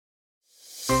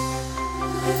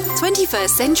21st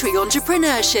Century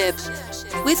Entrepreneurship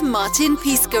with Martin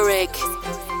Piskarik.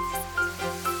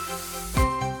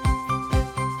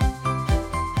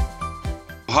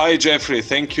 Hi, Jeffrey.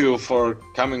 Thank you for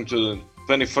coming to the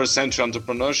 21st Century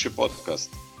Entrepreneurship podcast.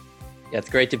 Yeah, it's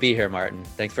great to be here, Martin.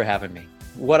 Thanks for having me.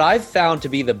 What I've found to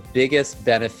be the biggest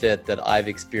benefit that I've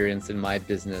experienced in my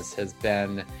business has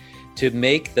been to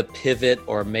make the pivot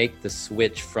or make the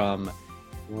switch from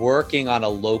working on a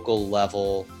local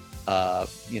level,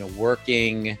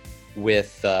 working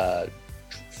with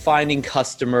finding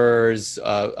customers,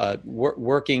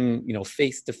 working,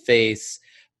 face to face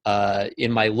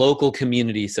in my local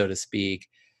community, so to speak,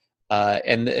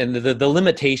 and the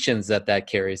limitations that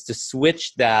carries. To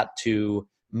switch that to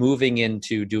moving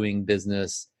into doing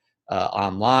business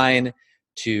online,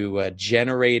 to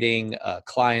generating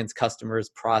clients, customers,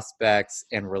 prospects,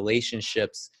 and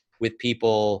relationships with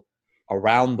people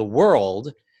around the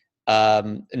world.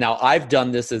 Now, I've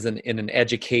done this in an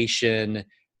education,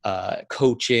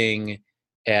 coaching,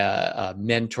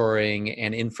 mentoring,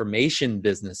 and information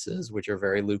businesses, which are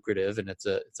very lucrative, and it's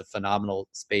a phenomenal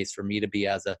space for me to be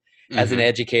as an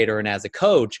educator and as a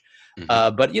coach.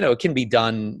 But it can be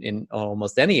done in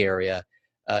almost any area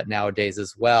nowadays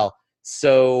as well.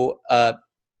 So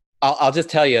I'll just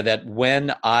tell you that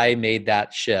when I made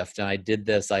that shift and I did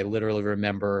this, I literally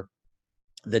remember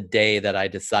the day that I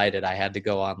decided I had to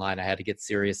go online. I had to get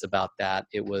serious about that.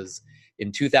 It was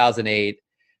in 2008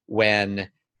 when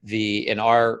in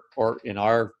our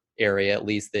area, at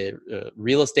least, the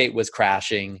real estate was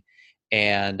crashing,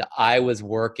 and I was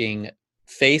working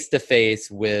face to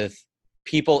face with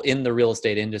people in the real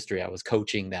estate industry. I was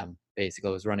coaching them.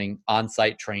 Basically, I was running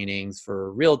on-site trainings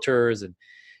for realtors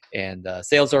and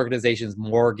sales organizations,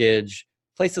 mortgage,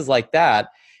 places like that.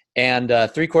 And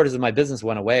 3/4 of my business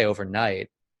went away overnight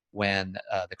when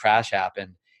the crash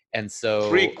happened. And so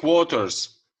 3/4.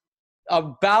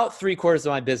 About 3/4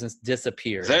 of my business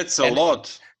disappeared. That's a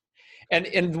lot.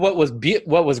 And what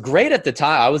was great at the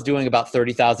time, I was doing about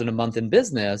 $30,000 a month in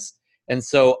business. And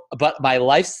so, but my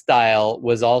lifestyle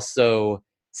was also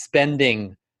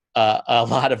spending a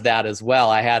lot of that as well.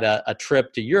 I had a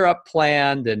trip to Europe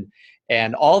planned,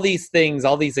 and all these things,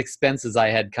 all these expenses I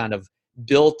had kind of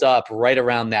built up right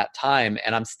around that time.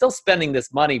 And I'm still spending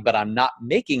this money, but I'm not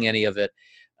making any of it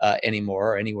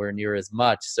anymore, or anywhere near as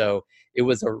much. So it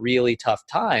was a really tough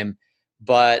time.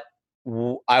 But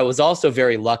I was also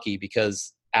very lucky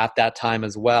because at that time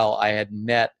as well, I had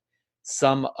met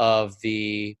some of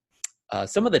the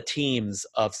teams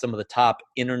of some of the top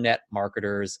internet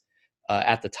marketers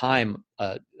at the time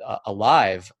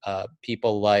alive,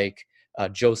 people like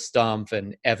Joe Stumpf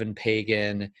and Evan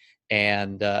Pagan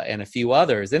and a few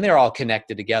others, and they're all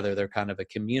connected together. They're kind of a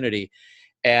community,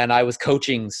 and I was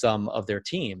coaching some of their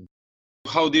team.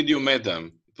 How did you meet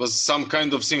them? It was some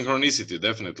kind of synchronicity,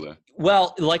 definitely.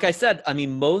 Well, like I said, I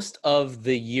mean, most of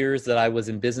the years that I was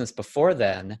in business before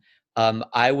then,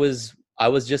 I was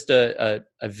just a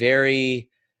very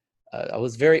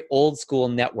old school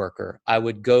networker. I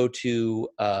would go to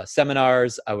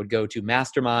seminars, I would go to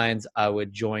masterminds, I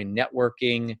would join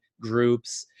networking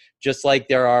groups, just like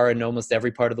there are in almost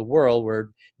every part of the world, where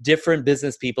different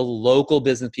business people, local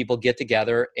business people, get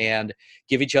together and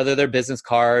give each other their business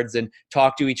cards and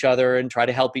talk to each other and try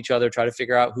to help each other, try to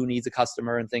figure out who needs a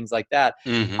customer and things like that.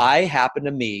 I happened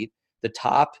to meet the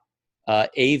top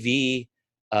AV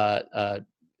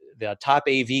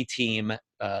team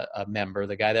member,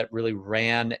 the guy that really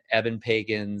ran Evan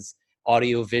Pagan's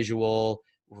audio visual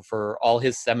for all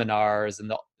his seminars and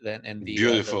the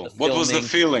beautiful. The what was the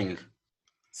feeling?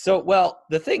 So, well,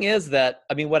 the thing is that,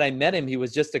 I mean, when I met him, he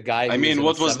was just a guy.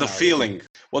 What was the feeling?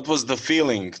 What was the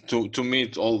feeling to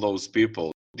meet all those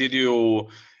people? Did you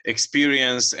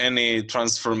experience any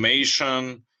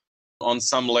transformation on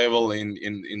some level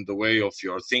in the way of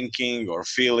your thinking or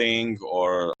feeling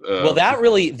or? Well, that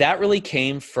really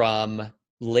came from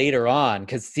later on,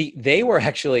 because they were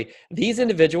actually, these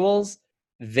individuals,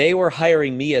 they were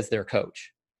hiring me as their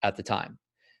coach at the time.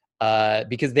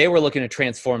 Because they were looking to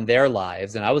transform their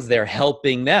lives, and I was there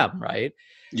helping them, right?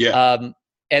 Yeah.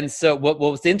 And so what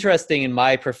was interesting in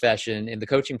my profession, in the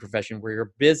coaching profession, where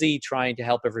you're busy trying to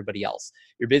help everybody else,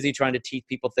 you're busy trying to teach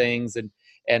people things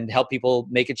and help people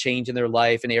make a change in their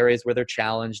life in areas where they're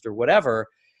challenged or whatever.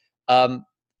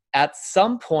 At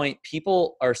some point,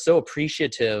 people are so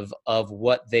appreciative of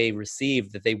what they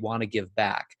received that they want to give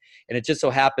back. And it just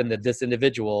so happened that this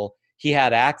individual, he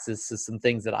had access to some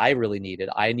things that I really needed.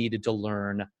 I needed to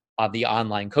learn on the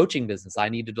online coaching business. I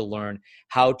needed to learn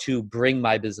how to bring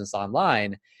my business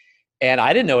online. And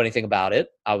I didn't know anything about it.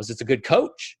 I was just a good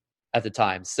coach at the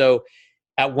time. So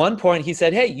at one point he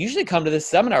said, hey, you should come to this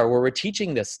seminar where we're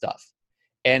teaching this stuff.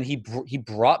 And he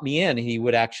brought me in. He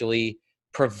would actually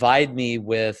provide me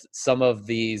with some of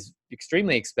these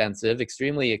extremely expensive,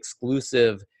 extremely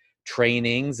exclusive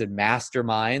trainings and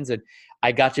masterminds. And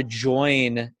I got to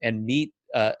join and meet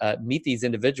these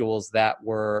individuals that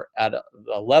were at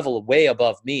a level way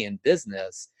above me in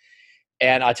business.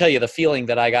 And I'll tell you, the feeling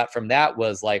that I got from that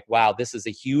was like, wow, this is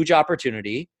a huge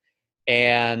opportunity.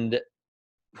 And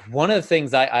one of the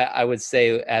things I would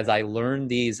say as I learned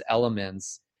these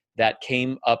elements that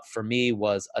came up for me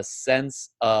was a sense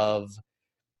of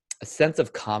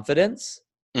confidence,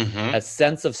 Mm-hmm. a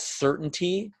sense of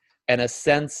certainty, and a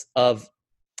sense of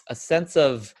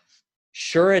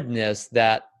sureness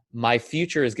that my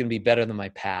future is going to be better than my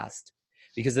past.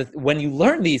 Because when you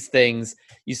learn these things,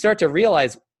 you start to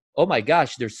realize, oh my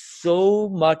gosh, there's so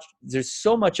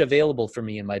much available for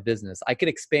me in my business. I could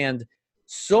expand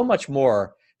so much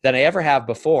more than I ever have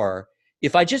before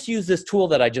if I just use this tool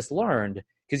that I just learned,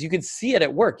 because you can see it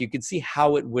at work. You can see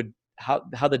how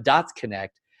the dots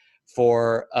connect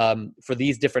for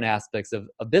these different aspects of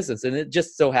business. And it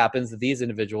just so happens that these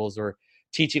individuals are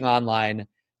teaching online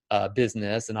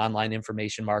business and online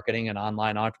information marketing and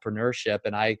online entrepreneurship.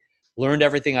 And I learned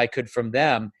everything I could from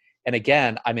them. And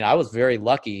again, I mean, I was very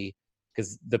lucky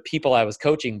because the people I was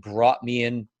coaching brought me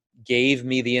in, gave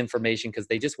me the information because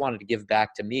they just wanted to give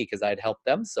back to me because I'd helped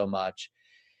them so much.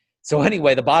 So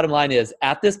anyway, the bottom line is,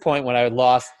 at this point when I had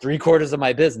lost 3/4 of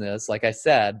my business, like I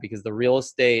said, because the real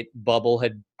estate bubble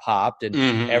had popped and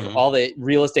Mm-hmm. all the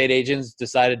real estate agents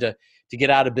decided to get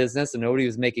out of business and nobody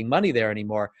was making money there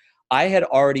anymore, I had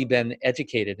already been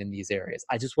educated in these areas.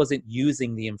 I just wasn't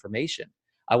using the information.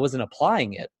 I wasn't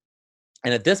applying it.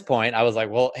 And at this point, I was like,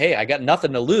 well, hey, I got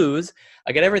nothing to lose.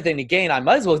 I got everything to gain. I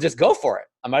might as well just go for it.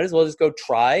 I might as well just go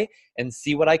try and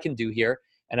see what I can do here.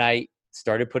 And I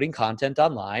started putting content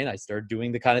online. I started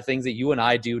doing the kind of things that you and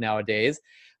I do nowadays.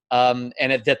 And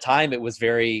at that time, it was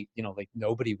very, like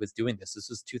nobody was doing this. This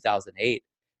was 2008.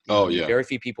 Oh, yeah. Very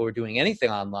few people were doing anything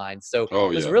online. So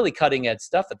Oh, it was yeah. really cutting edge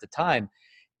stuff at the time.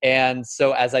 And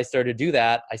so as I started to do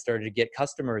that, I started to get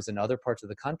customers in other parts of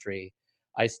the country.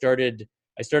 I started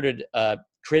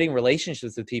creating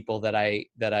relationships with people that I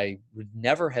would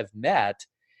never have met.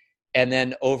 And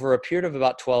then over a period of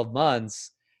about 12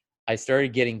 months, I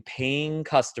started getting paying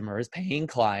customers, paying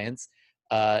clients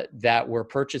that were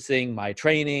purchasing my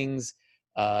trainings,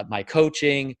 my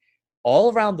coaching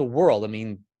all around the world. I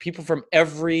mean, people from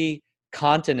every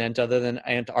continent other than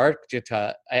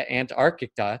Antarctica.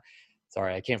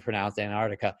 Sorry, I can't pronounce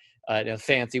Antarctica in a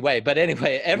fancy way. But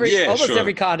anyway, almost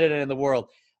every continent in the world.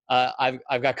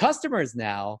 I've got customers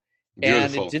now,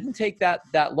 and Beautiful. it didn't take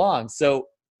that long. So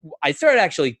I started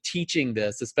actually teaching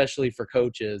this, especially for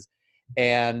coaches.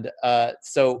 And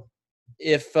so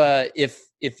if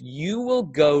you will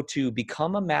go to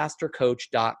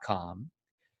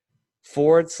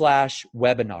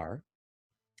becomemastercoach.com/webinar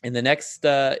in the next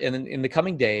in the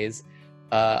coming days,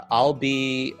 I'll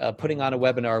be putting on a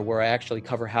webinar where I actually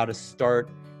cover how to start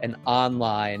an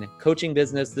online coaching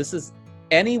business. This is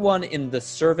anyone in the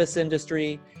service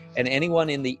industry and anyone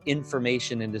in the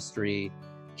information industry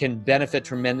can benefit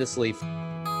tremendously.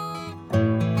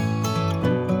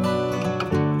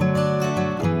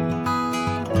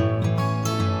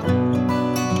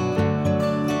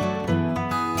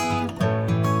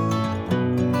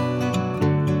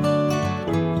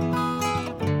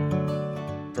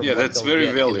 Yeah, that's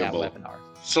very valuable.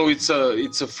 So it's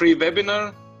a free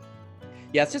webinar?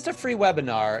 Yeah, it's just a free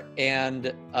webinar,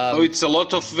 and it's a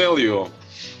lot of value.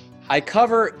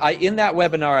 In that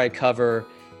webinar, I cover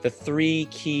the 3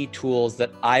 key tools that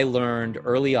I learned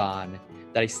early on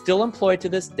that I still employ to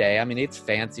this day. I mean, it's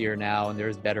fancier now and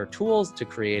there's better tools to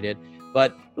create it,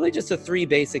 but really just the 3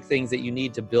 basic things that you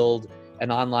need to build an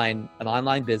online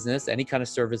business, any kind of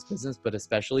service business, but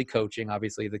especially coaching,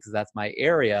 obviously, because that's my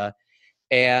area.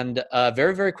 And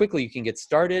very, very quickly, you can get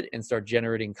started and start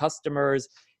generating customers.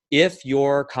 If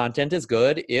your content is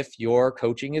good, if your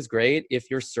coaching is great,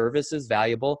 if your service is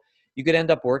valuable, you could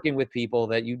end up working with people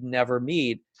that you'd never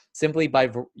meet simply by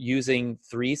using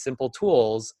 3 simple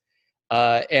tools.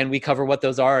 And we cover what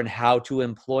those are and how to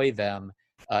employ them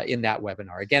in that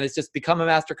webinar. Again, it's just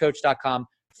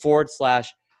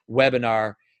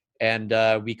becomemastercoach.com/webinar.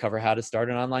 And we cover how to start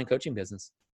an online coaching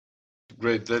business.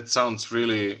 Great. That sounds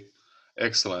really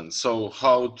excellent. So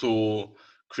how to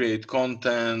create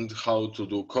content, how to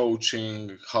do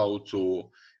coaching, how to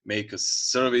make a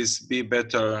service be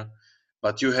better.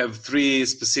 But you have 3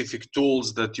 specific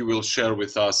tools that you will share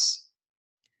with us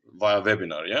via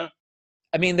webinar, yeah?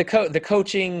 I mean, the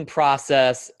coaching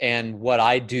process and what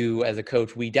I do as a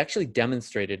coach, we actually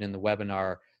demonstrated in the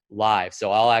webinar live.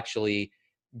 So I'll actually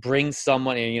bring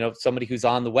someone in, somebody who's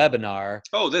on the webinar.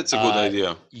 Oh, that's a good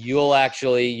idea.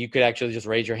 You could actually just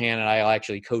raise your hand and I'll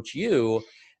actually coach you.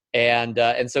 And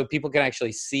so people can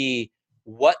actually see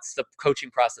what's the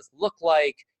coaching process look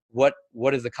like, what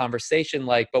is the conversation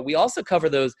like. But we also cover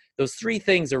those three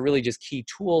things are really just key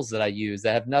tools that I use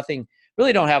that have nothing,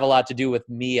 really don't have a lot to do with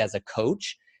me as a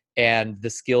coach and the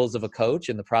skills of a coach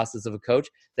and the process of a coach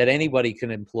that anybody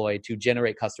can employ to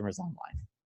generate customers online.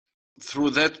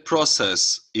 Through that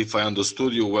process, if I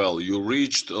understood you well, you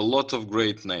reached a lot of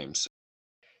great names.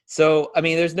 So, I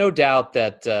mean, there's no doubt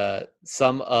that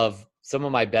some of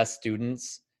my best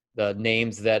students, the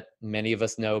names that many of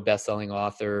us know, best-selling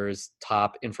authors,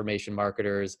 top information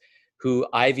marketers, who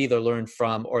I've either learned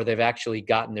from or they've actually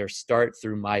gotten their start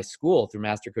through my school, through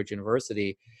Master Coach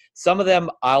University. Some of them,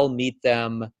 I'll meet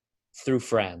them through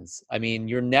friends. I mean,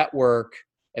 your network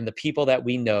and the people that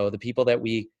we know, the people that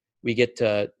we get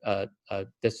to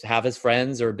just have as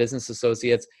friends or business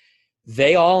associates,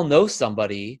 they all know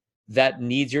somebody that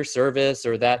needs your service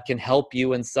or that can help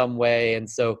you in some way. And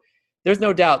so there's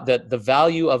no doubt that the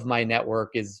value of my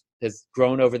network has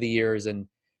grown over the years. And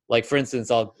like, for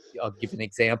instance, I'll give an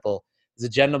example. There's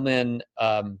a gentleman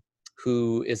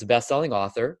who is a best-selling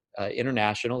author,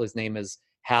 international. His name is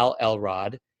Hal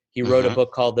Elrod. He wrote a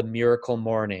book called The Miracle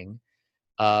Morning.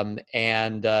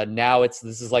 And now this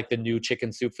is like the new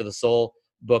Chicken Soup for the Soul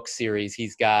book series.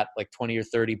 He's got like 20 or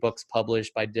 30 books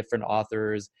published by different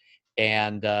authors.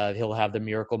 And he'll have the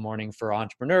Miracle Morning for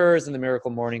entrepreneurs and the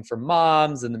Miracle Morning for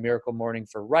moms and the Miracle Morning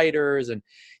for writers. And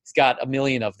he's got a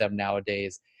million of them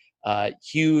nowadays.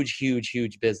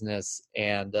 Huge business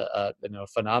and a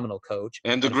phenomenal coach.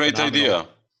 And a great idea.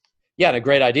 Yeah, and a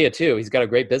great idea too. He's got a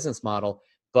great business model.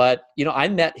 But, I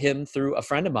met him through a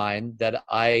friend of mine that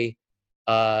I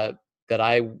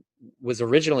was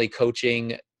originally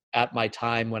coaching at my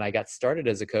time when I got started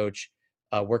as a coach,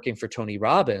 working for Tony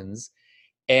Robbins.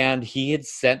 And he had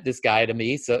sent this guy to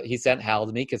me. So he sent Hal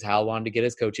to me because Hal wanted to get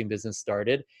his coaching business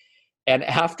started. And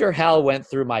after Hal went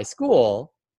through my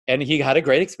school and he had a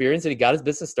great experience and he got his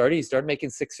business started, he started making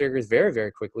six figures very,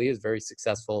 very quickly. He's a very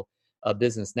successful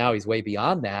business now. He's way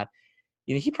beyond that.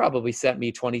 He probably sent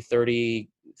me 20, 30,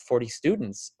 40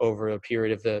 students over a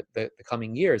period of the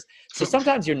coming years. So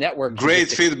sometimes your network Great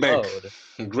feedback.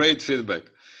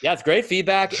 Yeah, it's great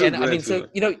feedback. And I mean, so,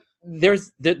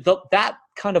 there's that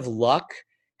kind of luck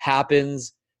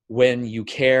happens when you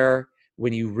care,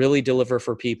 when you really deliver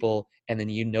for people, and then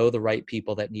the right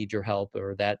people that need your help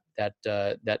or that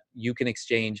you can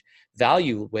exchange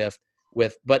value with.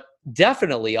 But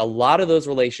definitely a lot of those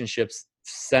relationships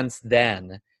since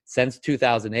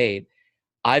 2008,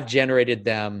 I've generated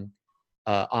them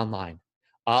online.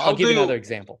 I'll give you another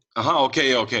example.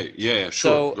 Okay. Yeah, sure.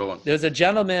 So go on. There's a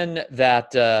gentleman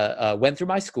that went through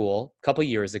my school a couple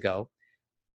years ago.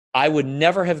 I would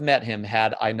never have met him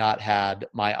had I not had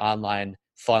my online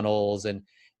funnels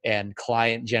and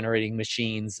client generating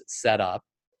machines set up.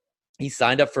 He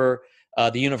signed up for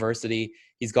the university.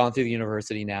 He's gone through the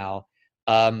university now.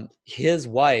 His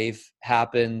wife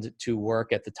happened to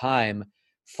work at the time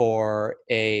for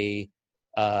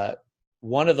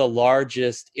one of the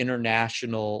largest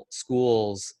international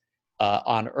schools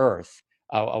on earth.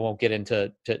 I won't get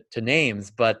into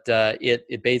names, but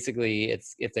it basically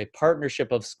it's a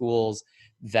partnership of schools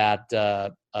that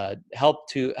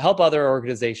help other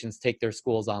organizations take their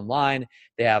schools online.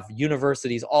 They have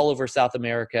universities all over South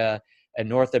America and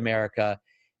North America,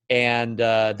 and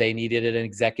they needed an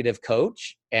executive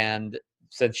coach. And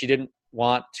since she didn't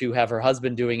want to have her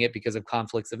husband doing it because of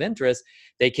conflicts of interest,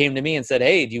 they came to me and said,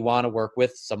 "Hey, do you want to work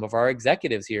with some of our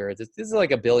executives here? This is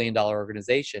like $1 billion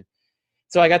organization."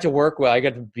 So I got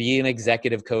to be an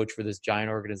executive coach for this giant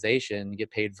organization,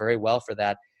 get paid very well for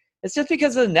that. It's just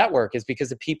because of the network. It's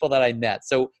because of people that I met.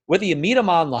 So whether you meet them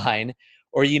online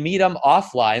or you meet them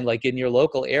offline, like in your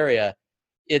local area,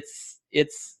 it's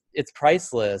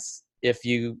priceless if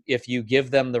you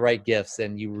give them the right gifts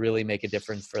and you really make a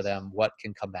difference for them. What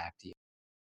can come back to you?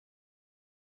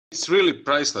 It's really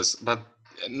priceless. But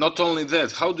not only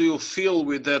that, how do you feel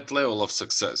with that level of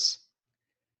success?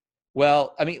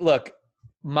 Well, I mean, look,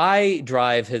 my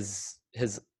drive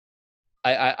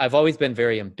I've always been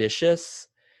very ambitious,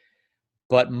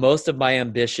 but most of my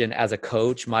ambition as a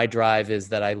coach, my drive is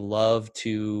that I love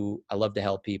to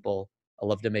help people. I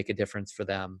love to make a difference for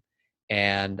them.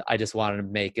 And I just wanted to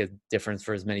make a difference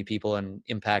for as many people and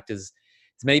impact as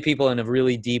many people in a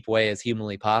really deep way as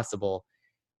humanly possible.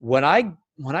 When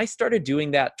I started doing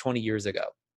that 20 years ago,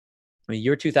 I mean,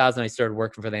 year 2000, I started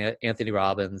working for the Anthony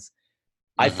Robbins.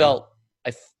 I felt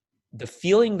the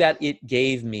feeling that it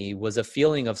gave me was a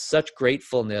feeling of such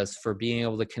gratefulness for being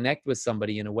able to connect with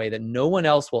somebody in a way that no one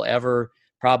else will ever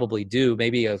probably do,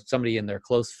 maybe somebody in their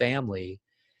close family,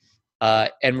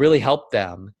 and really help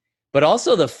them. But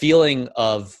also the feeling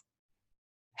of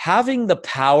having the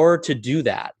power to do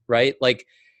that, right? Like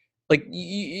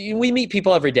we meet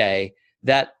people every day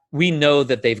that we know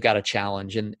that they've got a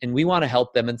challenge, and we want to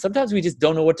help them. And sometimes we just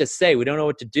don't know what to say. We don't know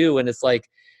what to do. And it's like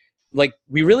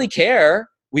we really care.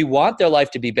 We want their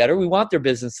life to be better. We want their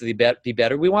business to be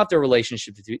better. We want their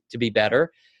relationship to be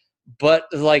better. But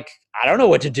like, I don't know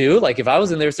what to do. Like if I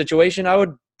was in their situation, I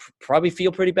would probably feel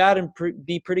pretty bad and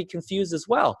be pretty confused as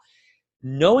well.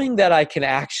 Knowing that I can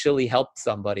actually help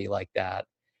somebody like that,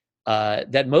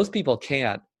 that most people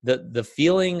can't, the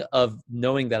feeling of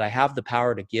knowing that I have the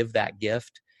power to give that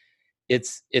gift,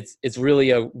 it's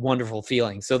really a wonderful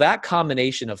feeling. So that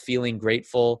combination of feeling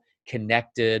grateful,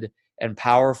 connected, and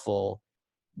powerful,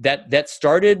 that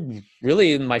started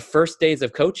really in my first days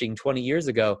of coaching 20 years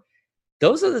ago.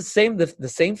 Those are the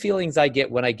same feelings I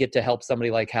get when I get to help somebody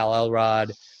like Hal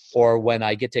Elrod, or when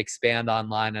I get to expand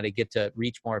online and I get to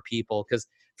reach more people. Because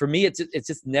for me, it's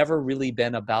just never really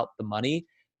been about the money.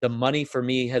 The money for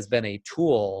me has been a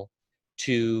tool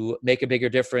to make a bigger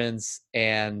difference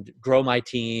and grow my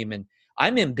team. And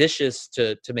I'm ambitious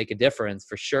to make a difference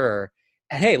for sure.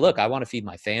 And hey, look, I want to feed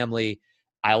my family.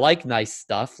 I like nice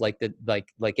stuff like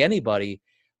anybody,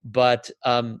 but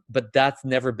that's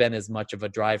never been as much of a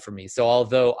drive for me. So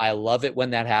although I love it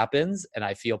when that happens and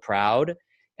I feel proud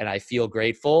and I feel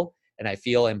grateful and I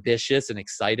feel ambitious and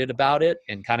excited about it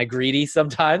and kind of greedy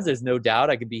sometimes, there's no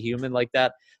doubt I could be human like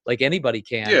that, like anybody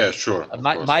can. Yeah, sure.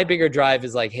 My bigger drive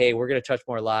is like, hey, we're going to touch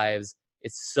more lives.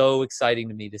 It's so exciting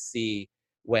to me to see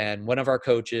when one of our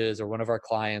coaches or one of our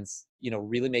clients,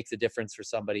 really makes a difference for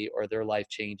somebody or their life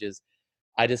changes.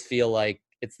 I just feel like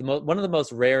it's one of the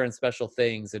most rare and special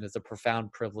things, and it's a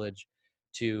profound privilege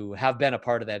to have been a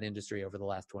part of that industry over the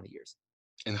last 20 years.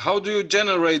 And how do you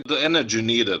generate the energy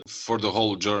needed for the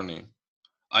whole journey?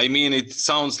 I mean, it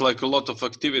sounds like a lot of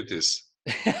activities.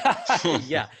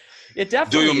 Yeah, it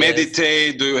definitely Do you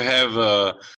meditate? is. Do you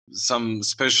have some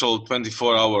special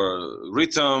 24-hour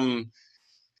rhythm?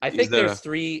 I think there's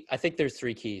three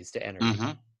keys to energy.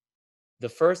 Mm-hmm. The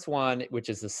first one, which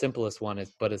is the simplest one,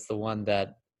 it's the one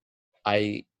that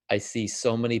I see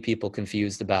so many people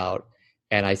confused about,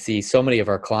 and I see so many of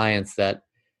our clients that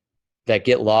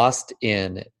get lost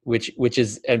in, which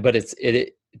is, but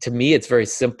to me, it's very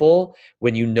simple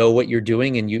when you know what you're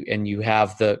doing and you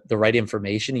have the right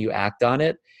information, you act on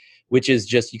it, which is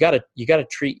just, you gotta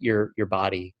treat your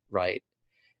body right.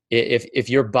 If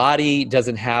your body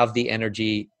doesn't have the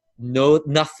energy,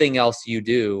 nothing else you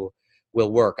do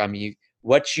will work. I mean,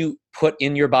 what you put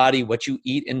in your body, what you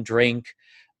eat and drink,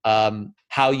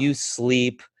 how you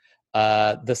sleep,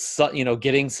 the sun,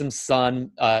 getting some sun,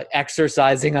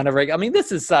 exercising on a regular. I mean,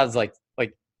 sounds like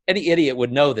any idiot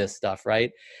would know this stuff,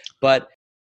 right? But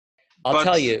I'll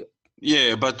tell you.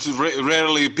 Yeah, but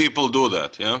rarely people do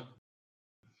that. Yeah.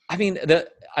 I mean,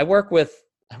 I work with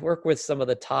some of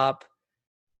the top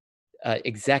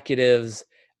executives,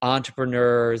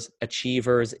 entrepreneurs,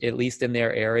 achievers, at least in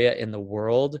their area in the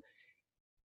world.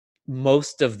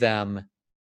 Most of them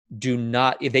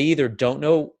they either don't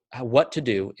know what to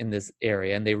do in this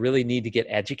area and they really need to get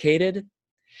educated,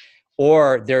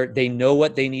 or they know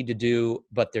what they need to do,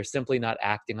 but they're simply not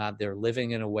acting on it. They're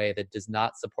living in a way that does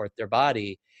not support their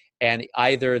body. And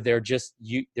either they're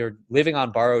living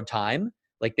on borrowed time,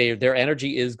 like their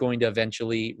energy is going to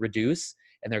eventually reduce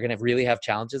and they're going to really have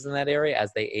challenges in that area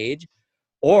as they age,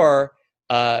 or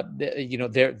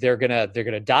they're gonna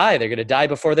die. They're gonna die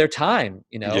before their time.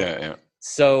 Yeah.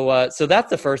 So that's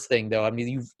the first thing, though. I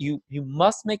mean, you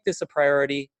must make this a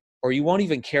priority, or you won't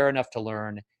even care enough to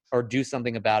learn or do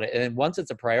something about it. And then once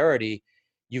it's a priority,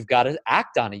 you've got to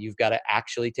act on it. You've got to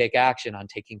actually take action on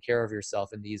taking care of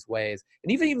yourself in these ways.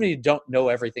 And even if you don't know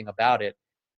everything about it,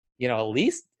 at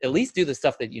least do the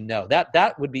stuff that you know.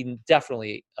 That would be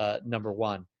definitely number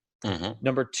one. Mm-hmm.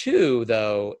 Number two,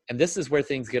 though, and this is where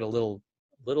things get a little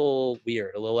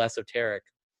weird, a little esoteric.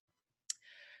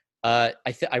 I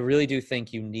really do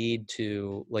think you need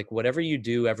to, like, whatever you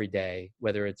do every day,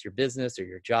 whether it's your business or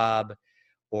your job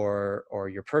or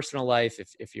your personal life,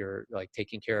 if you're like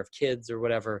taking care of kids or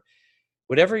whatever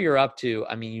you're up to,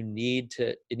 I mean,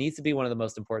 it needs to be one of the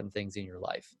most important things in your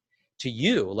life to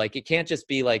you. Like, it can't just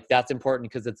be like, that's important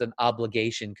because it's an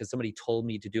obligation, because somebody told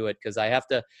me to do it, because I have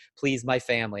to please my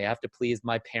family, I have to please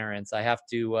my parents, I have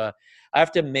to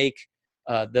make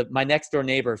my next door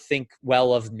neighbor think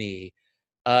well of me.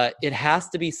 It has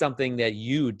to be something that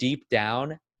you deep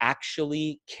down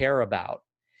actually care about.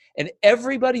 And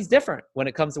everybody's different when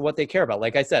it comes to what they care about.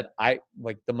 Like I said,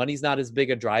 the money's not as big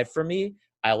a drive for me.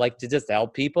 I like to just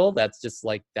help people. That's just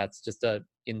a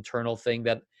internal thing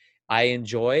that I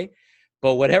enjoy.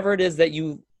 But whatever it is that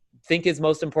you think is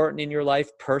most important in your life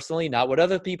personally, not what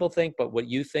other people think, but what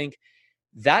you think,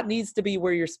 that needs to be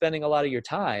where you're spending a lot of your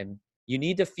time. You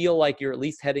need to feel like you're at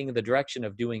least heading in the direction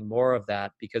of doing more of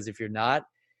that, because if you're not,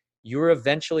 you're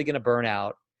eventually going to burn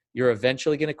out. You're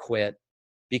eventually going to quit,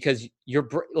 because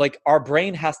our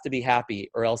brain has to be happy,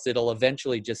 or else it'll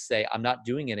eventually just say, I'm not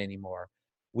doing it anymore.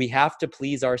 We have to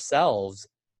please ourselves.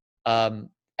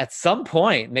 At some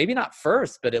point, maybe not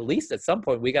first, but at least at some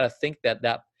point, we got to think that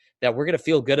we're going to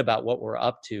feel good about what we're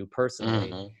up to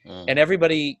personally. And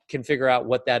everybody can figure out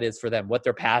what that is for them, what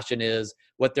their passion is,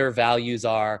 what their values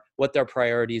are, what their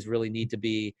priorities really need to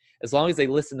be, as long as they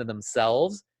listen to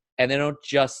themselves and they don't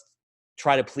just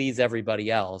try to please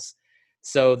everybody else.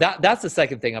 So that's the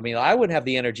second thing. I mean, I wouldn't have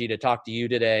the energy to talk to you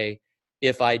today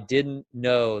if I didn't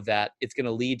know that it's going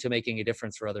to lead to making a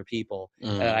difference for other people.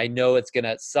 And I know it's going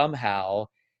to somehow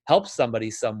help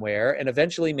somebody somewhere. And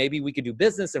eventually maybe we could do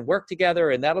business and work together,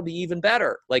 and that'll be even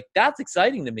better. Like, that's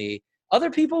exciting to me.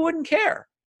 Other people wouldn't care.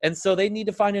 And so they need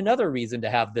to find another reason to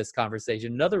have this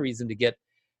conversation, another reason to get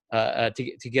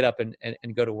up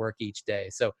and go to work each day.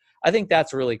 So I think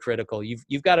that's really critical.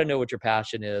 You've got to know what your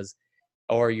passion is,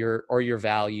 or your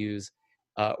values,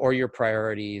 or your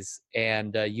priorities.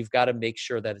 And you've got to make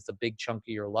sure that it's a big chunk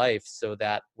of your life, so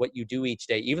that what you do each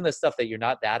day, even the stuff that you're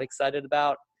not that excited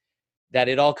about, that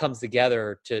it all comes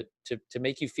together to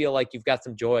make you feel like you've got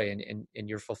some joy and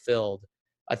you're fulfilled.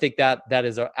 I think that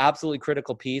is an absolutely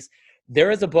critical piece. There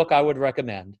is a book I would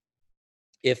recommend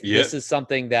if this is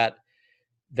something that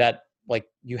like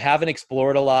you haven't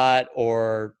explored a lot,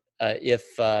 or if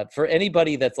for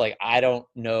anybody that's like, I don't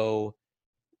know,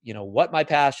 what my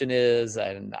passion is,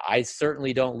 and I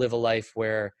certainly don't live a life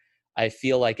where I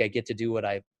feel like I get to do what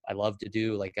I love to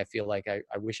do. Like, I feel like I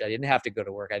wish I didn't have to go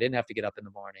to work. I didn't have to get up in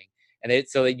the morning. And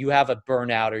so that you have a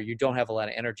burnout, or you don't have a lot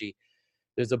of energy.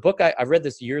 There's a book, I read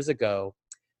this years ago.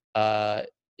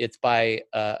 It's by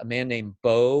a man named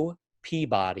Bo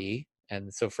Peabody.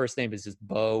 And so first name is just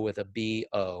Bo with a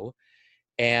B-O.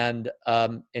 And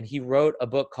he wrote a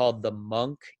book called The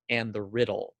Monk and the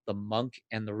Riddle. The Monk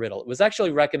and the Riddle. It was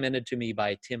actually recommended to me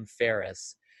by Tim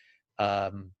Ferriss.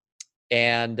 And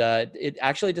it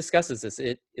actually discusses this.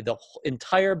 The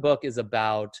entire book is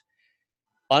about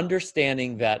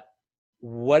understanding that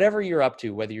whatever you're up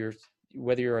to, whether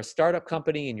you're a startup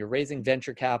company and you're raising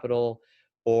venture capital,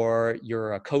 or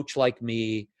you're a coach like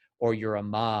me, or you're a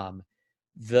mom,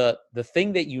 the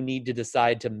thing that you need to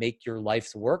decide to make your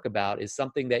life's work about is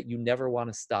something that you never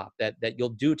want to stop, that you'll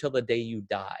do till the day you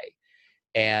die.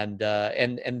 And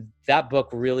that book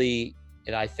really,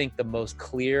 and I think the most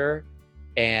clear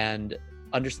and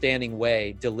understanding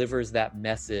way, delivers that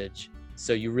message,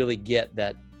 so you really get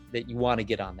that you want to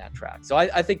get on that track. So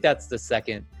I think that's the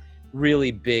second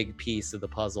really big piece of the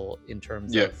puzzle in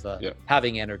terms of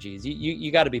having energies.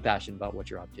 You got to be passionate about what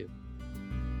you're up to.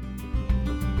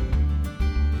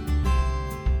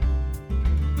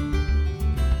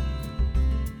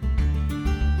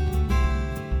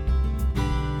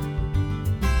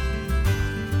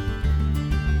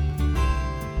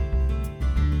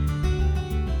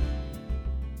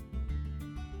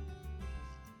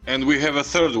 And we have a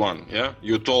third one, yeah?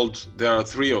 You told there are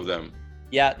three of them.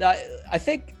 Yeah, I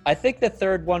think the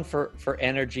third one for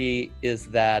energy is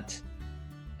that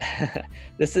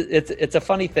it's a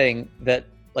funny thing that,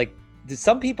 like,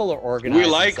 some people are organized. We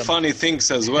like funny things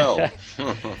as well.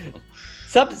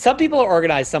 Some people are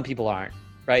organized, some people aren't,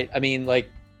 right? I mean,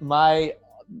 like, my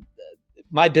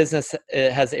business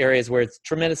has areas where it's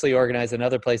tremendously organized and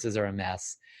other places are a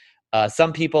mess.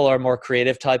 Some people are more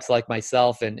creative types like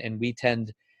myself, and we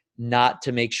tend not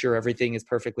to make sure everything is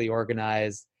perfectly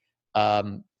organized.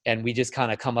 And we just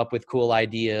kind of come up with cool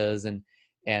ideas and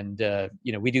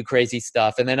we do crazy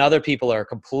stuff. And then other people are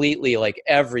completely like,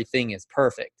 everything is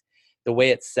perfect the way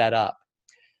it's set up.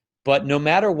 But no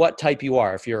matter what type you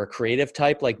are, if you're a creative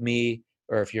type like me,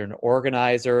 or if you're an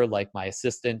organizer like my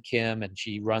assistant, Kim, and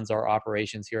she runs our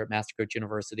operations here at Master Coach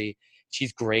University.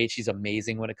 She's great. She's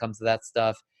amazing when it comes to that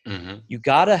stuff. Mm-hmm. You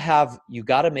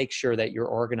gotta make sure that you're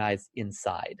organized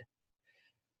inside.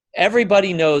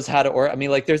 Everybody knows how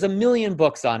to, there's a million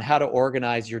books on how to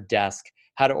organize your desk,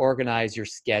 how to organize your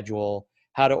schedule,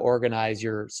 how to organize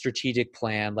your strategic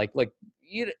plan.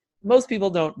 Most people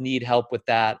don't need help with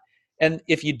that. And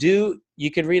if you do,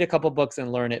 you can read a couple books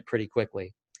and learn it pretty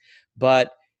quickly.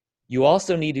 But you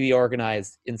also need to be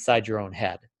organized inside your own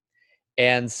head.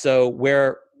 And so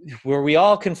where where we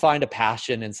all can find a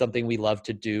passion and something we love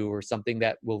to do, or something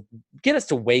that will get us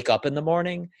to wake up in the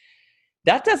morning,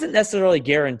 that doesn't necessarily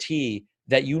guarantee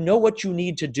that you know what you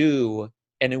need to do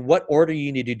and in what order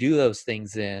you need to do those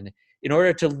things in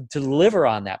order to deliver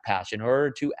on that passion, in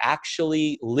order to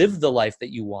actually live the life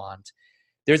that you want.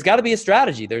 There's got to be a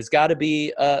strategy. There's got to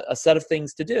be a set of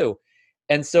things to do.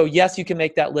 And so, yes, you can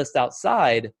make that list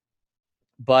outside.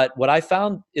 But what I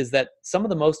found is that some of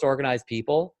the most organized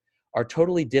people are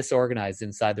totally disorganized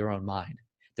inside their own mind.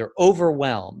 They're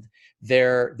overwhelmed.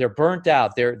 They're burnt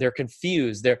out. They're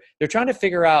confused. They're trying to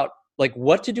figure out like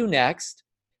what to do next.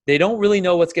 They don't really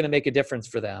know what's going to make a difference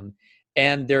for them.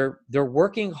 And they're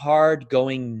working hard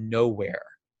going nowhere.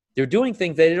 They're doing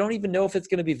things they don't even know if it's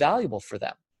going to be valuable for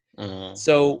them.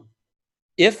 So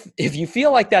if you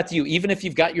feel like that's you, even if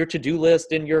you've got your to-do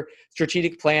list and your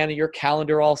strategic plan and your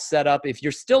calendar all set up, if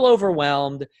you're still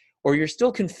overwhelmed or you're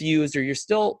still confused or you're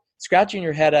still scratching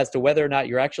your head as to whether or not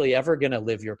you're actually ever going to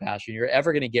live your passion, you're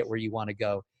ever going to get where you want to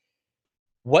go,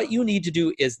 what you need to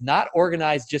do is not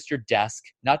organize just your desk,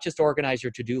 not just organize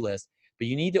your to-do list, but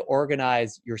you need to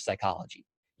organize your psychology.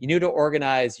 You need to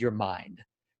organize your mind,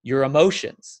 your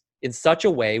emotions in such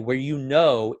a way where you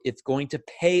know it's going to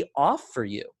pay off for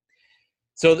you.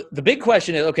 So the big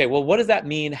question is, okay, well, what does that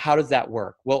mean? How does that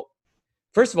work? Well,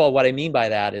 first of all, what I mean by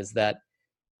that is that,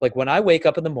 like, when I wake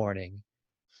up in the morning,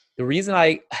 the reason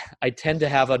I tend to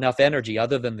have enough energy,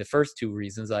 other than the first two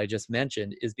reasons I just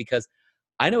mentioned, is because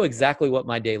I know exactly what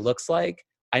my day looks like.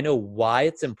 I know why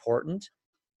it's important,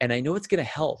 and I know it's going to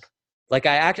help. Like,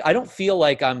 I don't feel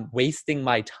like I'm wasting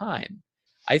my time.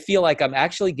 I feel like I'm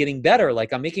actually getting better,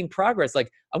 like I'm making progress.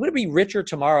 Like, I'm going to be richer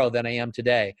tomorrow than I am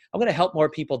today. I'm going to help more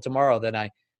people tomorrow than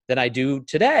I do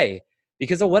today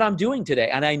because of what I'm doing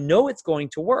today. And I know it's going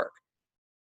to work.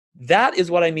 That is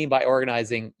what I mean by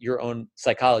organizing your own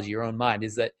psychology, your own mind,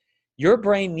 is that your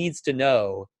brain needs to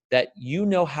know that you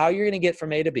know how you're going to get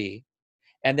from A to B,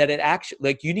 and that it actually,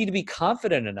 like, you need to be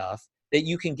confident enough that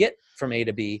you can get from A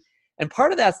to B. And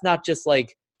part of that's not just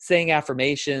like saying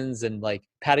affirmations and like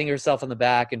patting yourself on the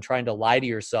back and trying to lie to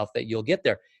yourself that you'll get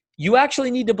there. You actually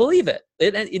need to believe it.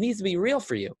 It needs to be real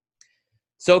for you.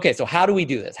 So, okay, so how do we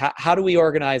do this? How do we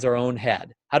organize our own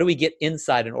head? How do we get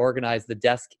inside and organize the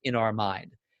desk in our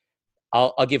mind?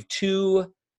 I'll give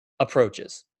two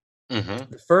approaches.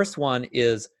 The first one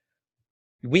is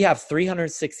we have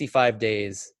 365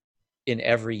 days in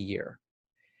every year.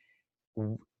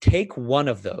 Take one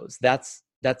of those.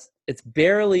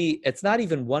 It's not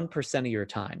even 1% of your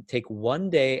time. Take one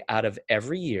day out of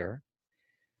every year,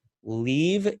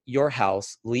 leave your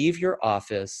house, leave your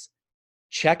office,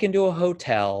 check into a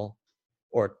hotel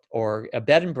or a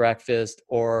bed and breakfast,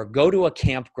 or go to a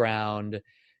campground,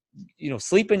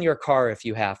 sleep in your car if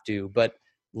you have to, but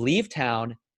leave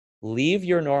town, leave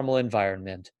your normal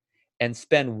environment, and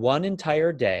spend one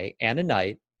entire day and a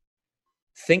night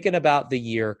thinking about the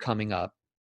year coming up,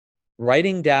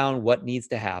 writing down what needs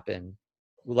to happen,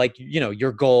 like,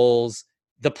 your goals,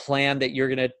 the plan that you're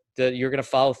going to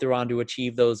follow through on to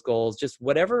achieve those goals, just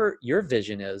whatever your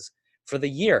vision is for the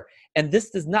year. And this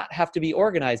does not have to be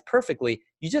organized perfectly.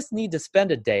 You just need to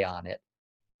spend a day on it.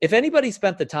 If anybody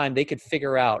spent the time, they could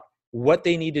figure out what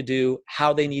they need to do,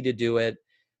 how they need to do it,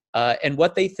 and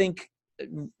what they think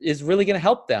is really going to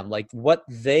help them, like what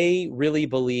they really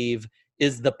believe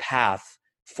is the path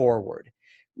forward.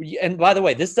 And by the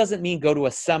way, this doesn't mean go to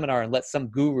a seminar and let some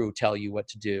guru tell you what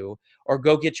to do, or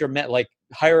go get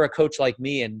hire a coach like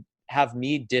me and have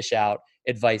me dish out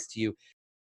advice to you.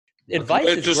 Advice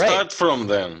is great. Start from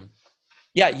them.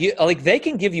 Yeah, they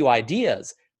can give you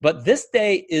ideas, but this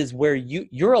day is where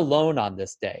you're alone on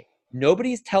this day.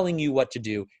 Nobody's telling you what to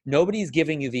do. Nobody's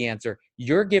giving you the answer.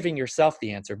 You're giving yourself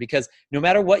the answer, because no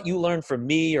matter what you learn from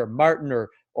me or Martin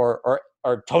or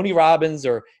Tony Robbins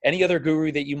or any other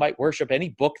guru that you might worship, any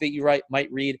book that you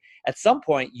might read, at some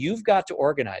point you've got to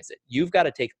organize it. You've got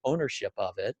to take ownership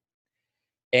of it.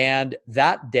 And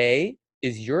that day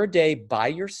is your day by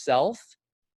yourself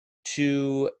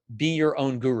to be your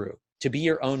own guru, to be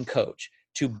your own coach,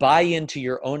 to buy into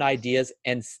your own ideas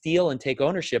and steal and take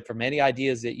ownership from any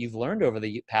ideas that you've learned over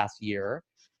the past year,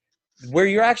 where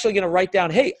you're actually going to write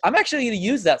down, hey, I'm actually going to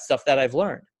use that stuff that I've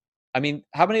learned. I mean,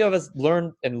 how many of us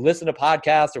learn and listen to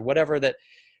podcasts or whatever that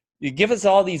you give us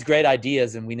all these great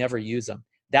ideas and we never use them?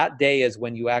 That day is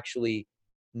when you actually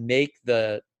make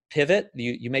the pivot,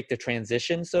 you make the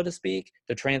transition, so to speak,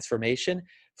 the transformation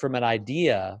from an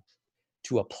idea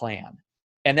to a plan.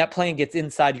 And that plan gets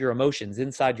inside your emotions,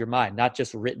 inside your mind, not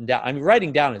just written down. I mean,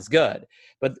 writing down is good,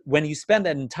 but when you spend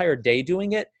an entire day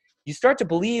doing it, you start to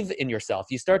believe in yourself.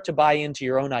 You start to buy into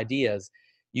your own ideas.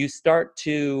 You start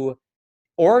to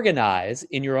organize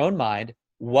in your own mind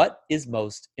what is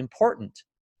most important,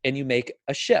 and you make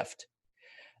a shift.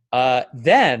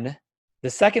 Then the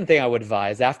second thing I would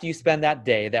advise, after you spend that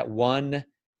day, that one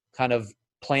kind of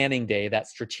planning day, that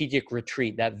strategic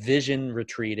retreat, that vision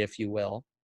retreat, if you will,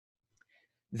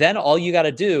 then all you got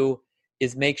to do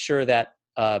is make sure that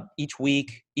each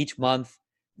week, each month,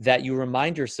 that you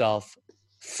remind yourself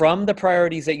from the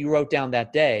priorities that you wrote down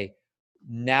that day,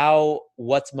 now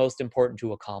what's most important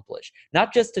to accomplish.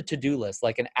 Not just a to-do list,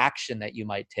 like an action that you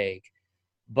might take,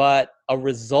 but a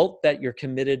result that you're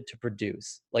committed to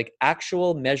produce, like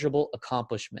actual measurable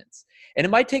accomplishments. And it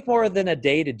might take more than a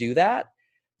day to do that.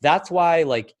 That's why,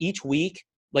 like, each week,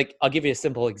 like, I'll give you a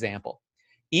simple example.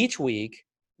 Each week,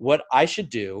 what I should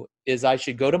do is I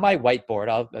should go to my whiteboard.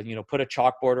 I'll, put a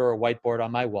chalkboard or a whiteboard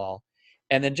on my wall,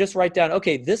 and then just write down,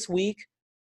 okay, this week,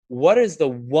 what is the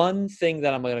one thing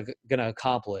that I'm going to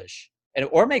accomplish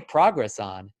or make progress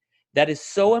on that is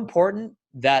so important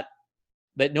that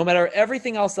no matter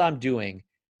everything else I'm doing,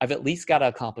 I've at least got to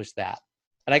accomplish that.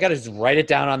 And I got to just write it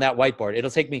down on that whiteboard.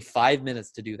 It'll take me 5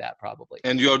 minutes to do that, probably.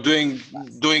 And you're doing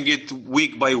it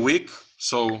week by week,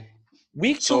 so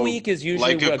week to week is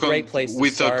usually like a great place to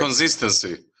start. With a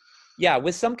consistency. Yeah,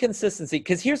 with some consistency.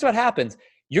 Because here's what happens: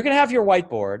 you're going to have your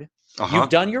whiteboard. You've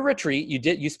done your retreat.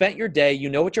 You spent your day. You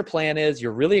know what your plan is.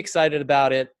 You're really excited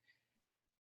about it.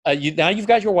 Now you've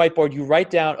got your whiteboard. You write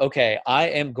down, okay, I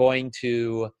am going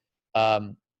to.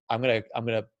 I'm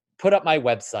gonna put up my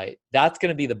website. That's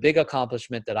gonna be the big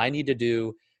accomplishment that I need to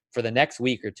do for the next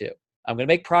week or two. I'm gonna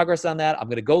make progress on that. I'm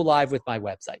gonna go live with my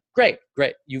website. Great.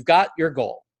 You've got your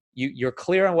goal. You're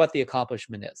clear on what the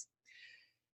accomplishment is.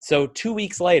 So 2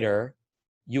 weeks later,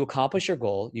 you accomplish your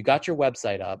goal. You got your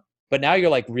website up, but now you're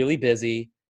like really busy.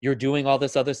 You're doing all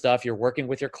this other stuff. You're working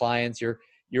with your clients.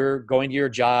 You're going to your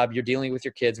job. You're dealing with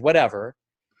your kids, whatever.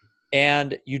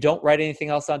 And you don't write anything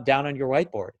else down on your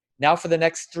whiteboard. Now for the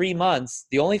next 3 months,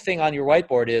 the only thing on your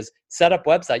whiteboard is set up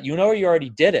website. You already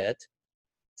did it.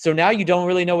 So now you don't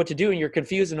really know what to do, and you're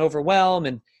confused and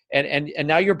overwhelmed, and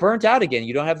now you're burnt out again.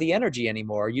 You don't have the energy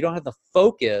anymore. You don't have the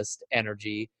focused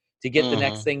energy to get the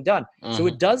next thing done. So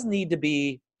it does need to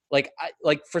be like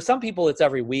for some people it's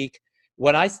every week.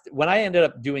 When I ended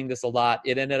up doing this a lot,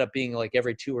 it ended up being like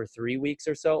every 2 or 3 weeks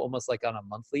or so, almost like on a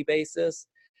monthly basis.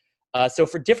 So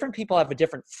for different people, have a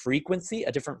different frequency,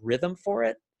 a different rhythm for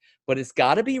it. But it's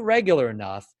got to be regular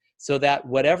enough so that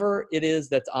whatever it is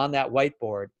that's on that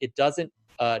whiteboard, it doesn't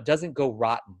go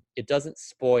rotten. It doesn't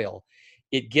spoil.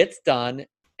 It gets done,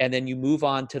 and then you move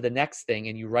on to the next thing,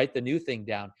 and you write the new thing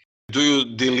down. Do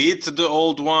you delete the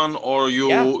old one, or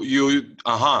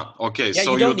okay? Yeah,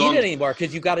 so you don't need it anymore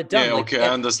because you got it done. Yeah, okay, I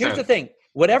understand. Here's the thing: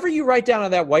 whatever you write down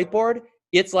on that whiteboard,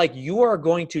 it's like you are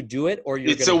going to do it, or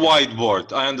it's a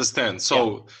whiteboard. I understand.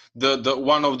 So the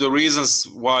one of the reasons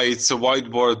why it's a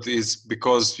whiteboard is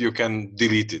because you can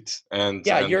delete it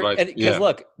because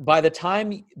look, by the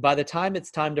time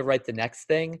it's time to write the next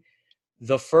thing,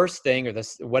 the first thing or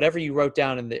whatever you wrote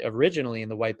down originally in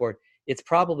the whiteboard, it's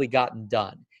probably gotten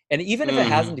done. And even if it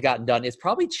hasn't gotten done, it's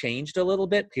probably changed a little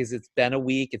bit because it's been a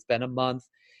week, it's been a month.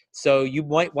 So you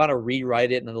might want to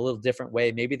rewrite it in a little different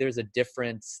way. Maybe there's a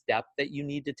different step that you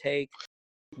need to take.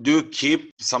 Do you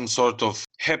keep some sort of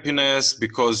happiness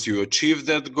because you achieved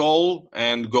that goal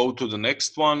and go to the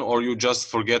next one, or you just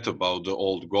forget about the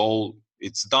old goal?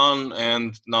 It's done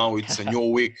and now it's a new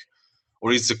week,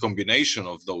 or it's a combination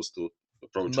of those two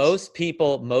approaches? Most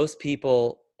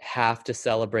people have to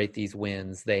celebrate these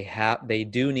wins. They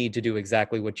do need to do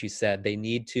exactly what you said. They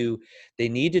need to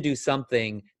do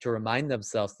something to remind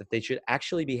themselves that they should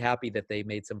actually be happy that they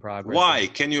made some progress. Why?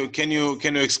 Can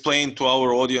you explain to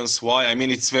our audience why? I mean,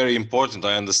 it's very important.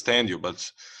 I understand you,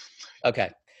 but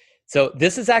okay. So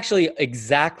this is actually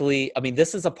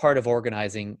this is a part of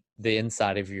organizing the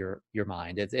inside of your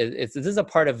mind. This is a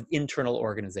part of internal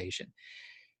organization.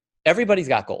 Everybody's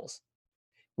got goals.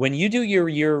 When you do your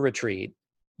year retreat,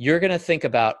 you're going to think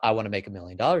about, I want to make $1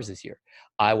 million this year.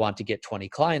 I want to get 20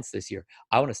 clients this year.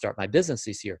 I want to start my business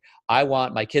this year. I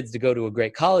want my kids to go to a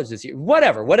great college this year.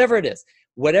 Whatever it is.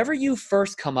 Whatever you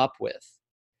first come up with,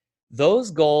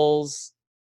 those goals,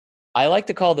 I like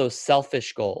to call those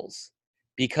selfish goals,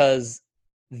 because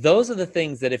those are the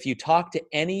things that if you talk to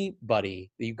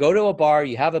anybody, you go to a bar,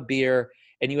 you have a beer,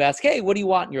 and you ask, hey, what do you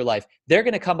want in your life? They're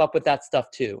going to come up with that stuff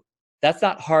too. That's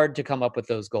not hard to come up with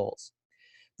those goals.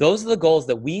 Those are the goals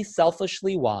that we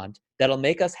selfishly want that'll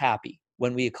make us happy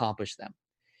when we accomplish them.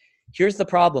 Here's the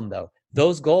problem though.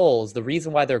 Those goals, the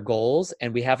reason why they're goals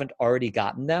and we haven't already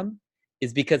gotten them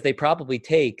is because they probably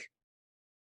take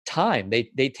time.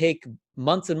 They take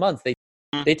months and months.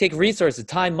 They take resources,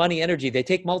 time, money, energy. They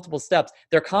take multiple steps.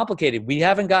 They're complicated. We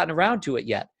haven't gotten around to it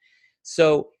yet.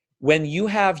 So when you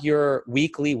have your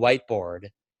weekly whiteboard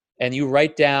and you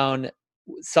write down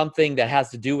something that has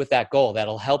to do with that goal,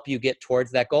 that'll help you get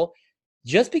towards that goal,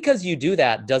 just because you do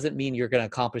that doesn't mean you're going to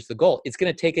accomplish the goal. It's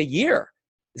going to take a year.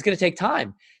 It's going to take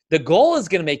time. The goal is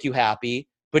going to make you happy,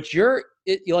 but you're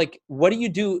like, what do you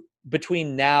do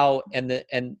between now and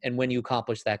when you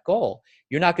accomplish that goal?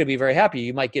 You're not going to be very happy.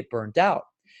 You might get burned out.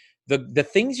 The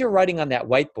things you're writing on that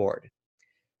whiteboard,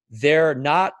 they're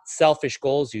not selfish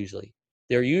goals usually.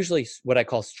 They're usually what I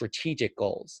call strategic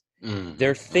goals.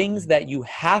 They're things that you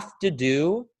have to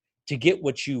do to get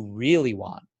what you really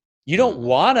want. You don't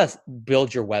want to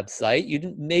build your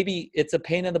website. Maybe it's a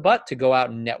pain in the butt to go out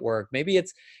and network. Maybe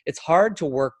it's hard to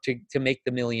work to make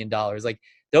the $1 million. Like,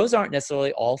 those aren't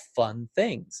necessarily all fun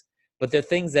things, but they're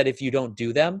things that if you don't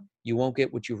do them, you won't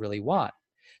get what you really want.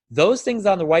 Those things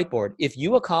on the whiteboard, if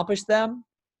you accomplish them,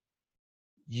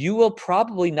 you will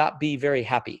probably not be very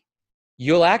happy.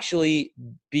 You'll actually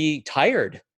be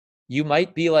tired. You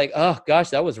might be like, oh gosh,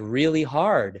 that was really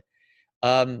hard.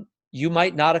 You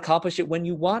might not accomplish it when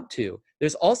you want to.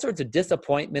 There's all sorts of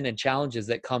disappointment and challenges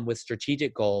that come with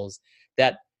strategic goals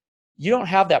that you don't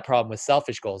have that problem with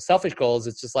selfish goals. Selfish goals,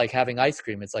 it's just like having ice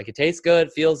cream. It's like, it tastes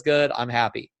good, feels good, I'm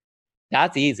happy.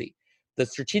 That's easy. The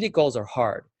strategic goals are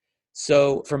hard.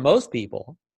 So for most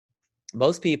people,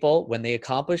 when they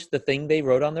accomplish the thing they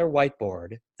wrote on their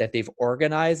whiteboard that they've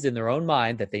organized in their own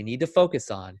mind that they need to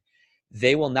focus on,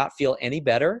 they will not feel any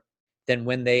better than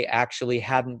when they actually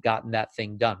hadn't gotten that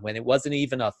thing done, when it wasn't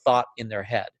even a thought in their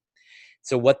head.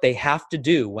 So what they have to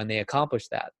do when they accomplish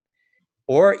that,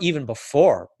 or even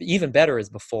before, even better is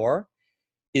before,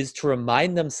 is to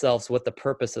remind themselves what the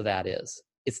purpose of that is.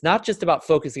 It's not just about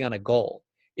focusing on a goal.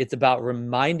 It's about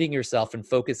reminding yourself and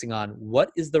focusing on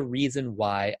what is the reason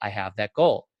why I have that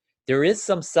goal. There is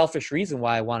some selfish reason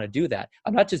why I want to do that.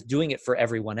 I'm not just doing it for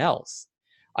everyone else.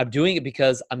 I'm doing it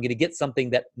because I'm going to get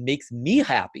something that makes me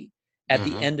happy at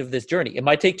the end of this journey. It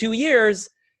might take 2 years,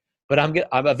 but I'm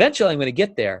eventually going to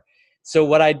get there. So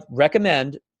what I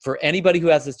recommend for anybody who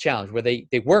has this challenge where they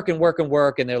work and work and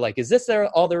work and they're like, is this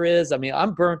all there is? I mean,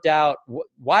 I'm burnt out.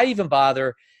 Why even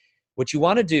bother? What you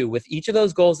want to do with each of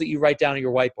those goals that you write down on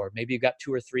your whiteboard, maybe you've got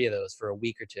 2 or 3 of those for a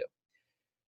week or 2.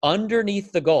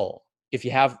 Underneath the goal, if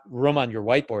you have room on your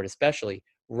whiteboard especially,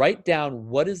 write down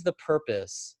what is the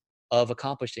purpose of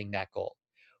accomplishing that goal.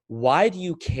 Why do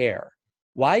you care?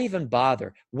 Why even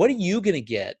bother? What are you going to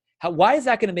get? Why is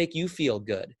that going to make you feel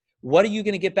good? What are you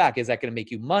going to get back? Is that going to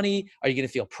make you money? Are you going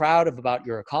to feel proud about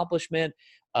your accomplishment?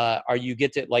 Are you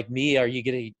like me? Are you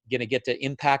going to get to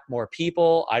impact more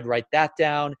people? I'd write that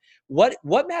down.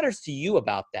 What matters to you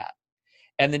about that?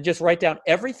 And then just write down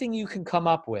everything you can come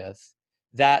up with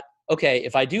that, okay,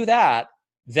 if I do that,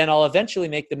 then I'll eventually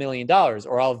make the $1 million,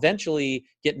 or I'll eventually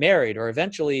get married, or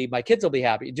eventually my kids will be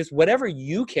happy. Just whatever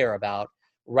you care about,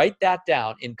 write that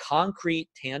down in concrete,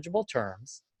 tangible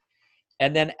terms.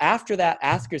 And then after that,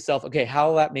 ask yourself, okay, how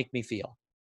will that make me feel?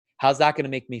 How's that going to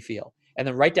make me feel? And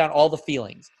then write down all the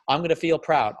feelings. I'm going to feel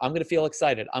proud. I'm going to feel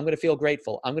excited. I'm going to feel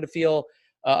grateful. I'm going to feel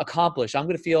accomplished. I'm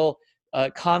going to feel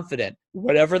confident,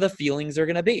 whatever the feelings are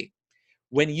going to be.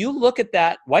 When you look at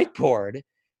that whiteboard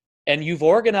and you've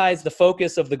organized the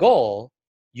focus of the goal,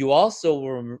 you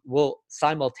also will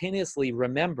simultaneously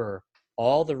remember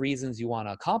all the reasons you want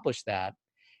to accomplish that.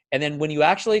 And then when you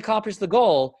actually accomplish the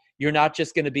goal, you're not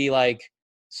just going to be like,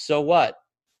 so what?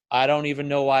 I don't even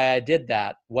know why I did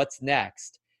that. What's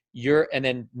next? And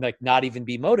then like not even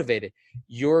be motivated.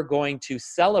 You're going to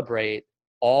celebrate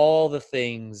all the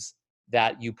things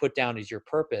that you put down as your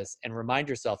purpose and remind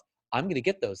yourself, I'm going to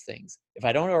get those things. If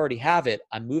I don't already have it,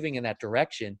 I'm moving in that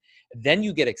direction. Then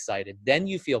you get excited. Then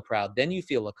you feel proud. Then you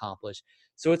feel accomplished.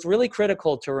 So it's really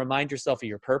critical to remind yourself of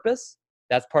your purpose.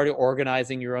 That's part of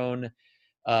organizing your own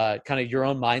your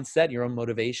own mindset, your own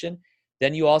motivation.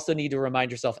 Then you also need to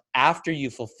remind yourself after you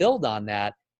fulfilled on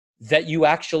that you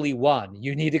actually won.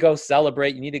 You need to go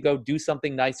celebrate. You need to go do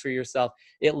something nice for yourself.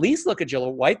 At least look at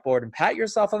your whiteboard and pat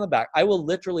yourself on the back. I will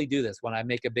literally do this when I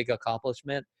make a big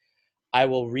accomplishment. I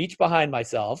will reach behind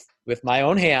myself with my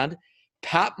own hand,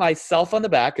 pat myself on the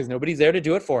back because nobody's there to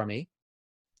do it for me.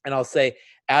 And I'll say,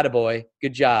 attaboy,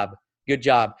 good job, good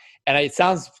job. And it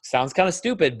sounds kind of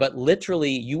stupid, but literally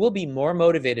you will be more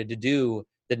motivated to do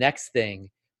the next thing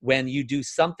when you do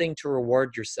something to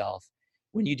reward yourself,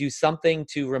 when you do something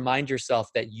to remind yourself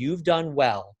that you've done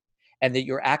well and that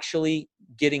you're actually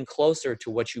getting closer to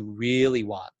what you really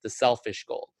want, the selfish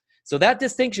goal. So that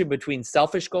distinction between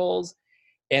selfish goals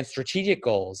and strategic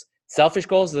goals. Selfish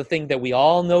goals are the thing that we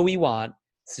all know we want.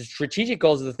 strategic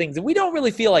goals are the things that we don't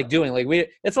really feel like doing.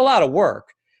 It's a lot of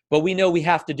work, but we know we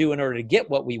have to do in order to get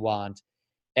what we want.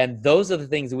 And those are the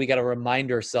things that we got to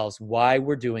remind ourselves why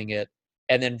we're doing it,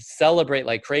 and then celebrate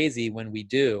like crazy when we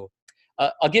do.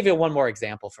 I'll give you one more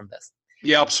example from this.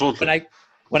 Yeah, absolutely.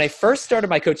 When I first started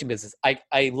my coaching business,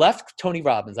 I left Tony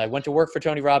Robbins. I went to work for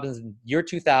Tony Robbins in year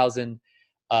 2000.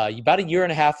 About a year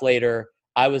and a half later,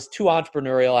 I was too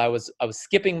entrepreneurial. I was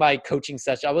skipping my coaching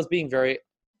session. I was being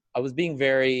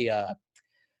very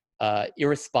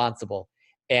irresponsible.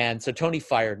 And so Tony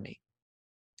fired me.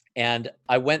 And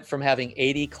I went from having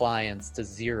 80 clients to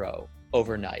 0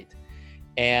 overnight.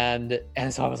 And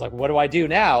so I was like, what do I do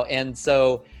now? And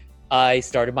so I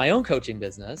started my own coaching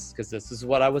business because this is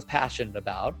what I was passionate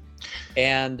about.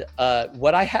 And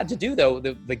what I had to do, though,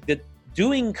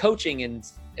 doing coaching and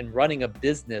running a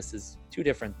business is two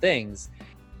different things.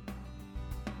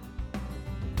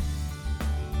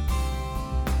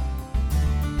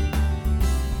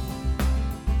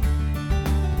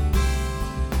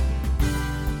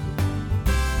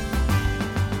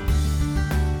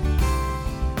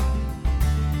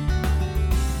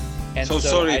 So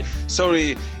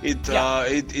sorry.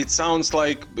 It sounds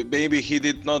like maybe he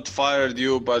did not fire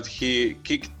you, but he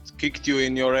kicked you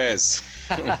in your ass.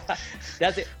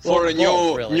 That's it. For a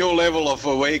new level of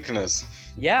awakeness.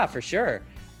 Yeah, for sure.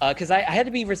 Because I had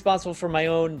to be responsible for my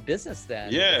own business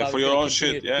then. Yeah, for your own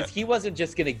shit. Yeah. Because he wasn't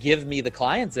just going to give me the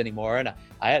clients anymore, and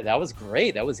that was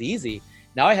great. That was easy.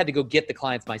 Now I had to go get the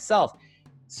clients myself.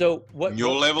 So what? New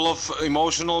level of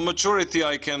emotional maturity,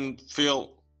 I can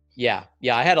feel. Yeah.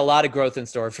 I had a lot of growth in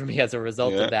store for me as a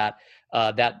result of that.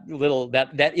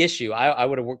 That issue. I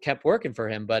would have kept working for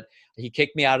him, but he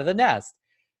kicked me out of the nest.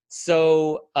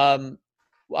 So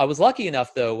I was lucky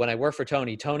enough, though, when I worked for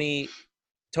Tony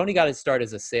got his start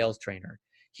as a sales trainer.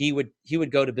 He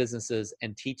would go to businesses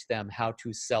and teach them how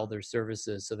to sell their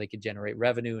services so they could generate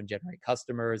revenue and generate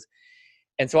customers.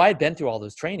 And so I had been through all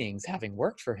those trainings having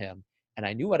worked for him, and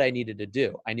I knew what I needed to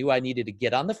do. I knew I needed to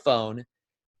get on the phone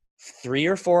 3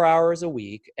 or 4 hours a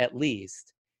week at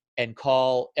least and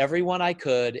call everyone I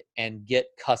could and get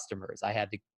customers. I had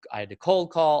to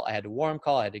cold call, I had to warm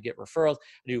call, I had to get referrals,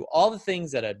 do all the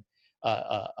things that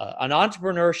an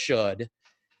entrepreneur should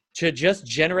to just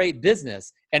generate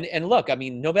business. And look, I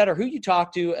mean, no matter who you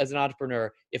talk to as an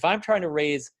entrepreneur, if I'm trying to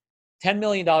raise $10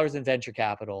 million in venture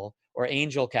capital or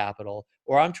angel capital,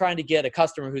 or I'm trying to get a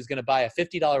customer who's going to buy a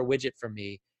 $50 widget from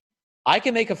me, I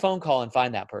can make a phone call and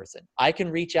find that person. I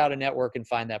can reach out a network and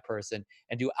find that person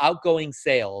and do outgoing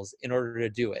sales in order to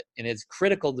do it. And it's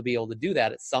critical to be able to do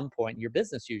that at some point in your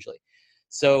business usually.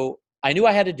 So I knew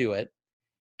I had to do it,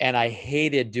 and I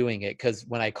hated doing it because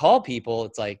when I call people,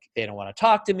 it's like they don't want to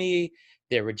talk to me.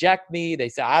 They reject me. They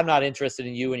say, I'm not interested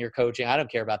in you and your coaching. I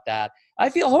don't care about that. I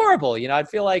feel horrible. I'd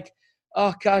feel like,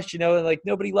 oh gosh, like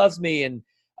nobody loves me. And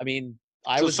I mean,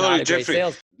 I was not a great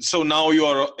sales. So now you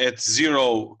are at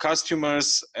 0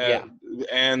 customers,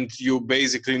 and you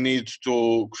basically need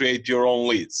to create your own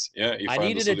leads. Yeah, I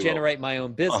needed to generate my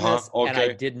own business, and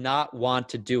I did not want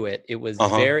to do it. It was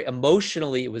very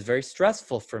emotionally, it was very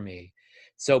stressful for me.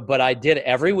 So, but I did it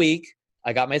every week.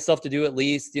 I got myself to do at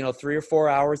least 3 or 4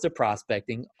 hours of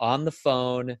prospecting on the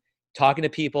phone, talking to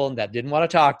people that didn't want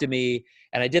to talk to me,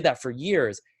 and I did that for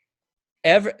years.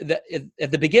 At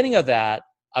the beginning of that,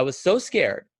 I was so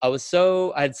scared. I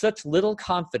had such little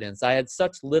confidence. I had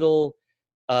such little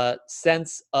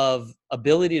sense of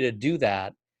ability to do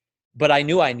that, but I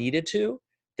knew I needed to,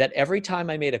 that every time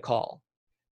I made a call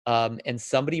and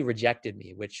somebody rejected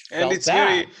me, which felt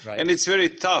bad, right? And it's very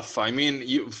tough. I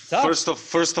mean, first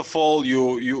of all,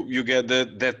 you get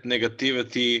that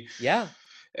negativity. Yeah.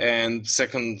 And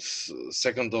second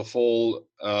of all,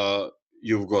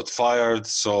 you got fired,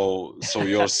 so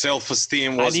your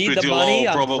self-esteem was pretty low.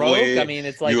 Probably, I mean,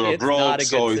 it's like you're it's broke, not a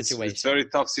good situation. It's very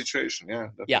tough situation. Yeah.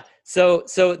 Definitely. Yeah. So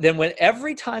then, when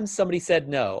every time somebody said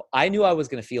no, I knew I was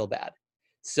going to feel bad.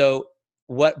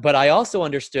 But I also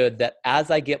understood that as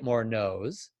I get more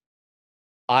no's,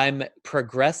 I'm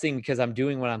progressing because I'm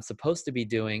doing what I'm supposed to be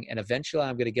doing, and eventually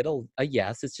I'm going to get a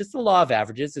yes. It's just the law of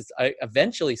averages.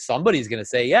 Eventually somebody's going to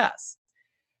say yes.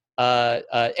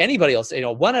 Anybody else,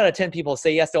 1 out of 10 people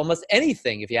say yes to almost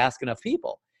anything if you ask enough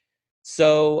people.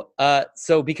 So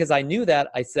because I knew that,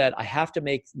 I said, I have to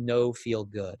make no feel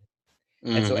good.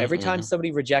 And so every time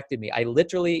somebody rejected me, I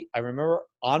remember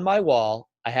on my wall,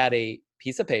 I had a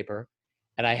piece of paper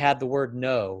and I had the word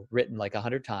no written like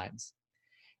 100 times.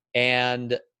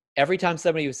 And every time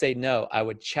somebody would say no, I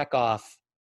would check off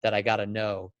that I got a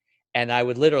no. And I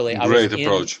would literally, Great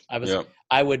approach. Yeah.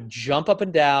 I would jump up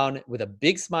and down with a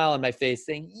big smile on my face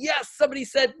saying, yes, somebody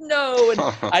said no. And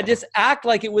I just act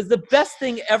like it was the best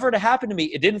thing ever to happen to me.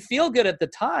 It didn't feel good at the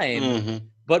time,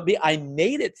 but I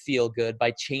made it feel good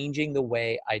by changing the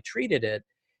way I treated it.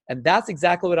 And that's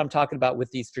exactly what I'm talking about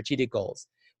with these strategic goals.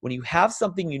 When you have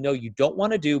something you know you don't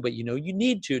want to do, but you know you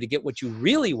need to get what you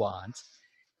really want,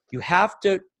 you have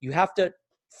to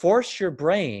force your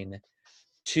brain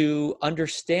to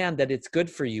understand that it's good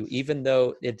for you, even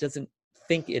though it doesn't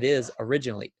think it is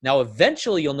originally. Now,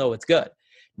 eventually you'll know it's good.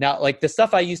 Now, like the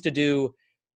stuff I used to do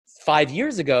 5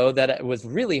 years ago that was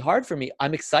really hard for me,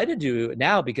 I'm excited to do it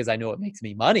now because I know it makes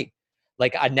me money.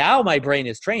 Like now my brain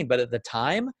is trained, but at the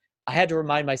time I had to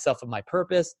remind myself of my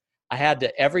purpose. I had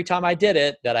to, every time I did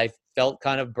it, that I felt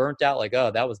kind of burnt out, like, oh,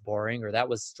 that was boring or that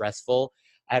was stressful,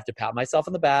 I have to pat myself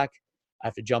on the back. I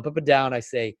have to jump up and down. I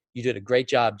say, you did a great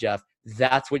job, Jeff.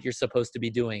 That's what you're supposed to be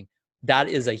doing. That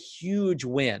is a huge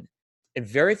win. And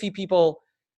very few people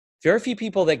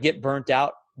that get burnt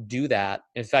out do that.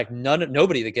 In fact,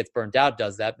 nobody that gets burnt out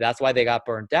does that. That's why they got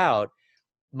burnt out.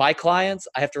 My clients,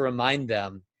 I have to remind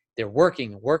them, they're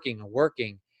working.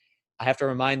 I have to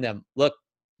remind them, look,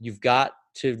 you've got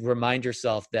to remind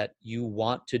yourself that you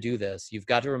want to do this. You've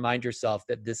got to remind yourself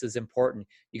that this is important.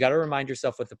 You got to remind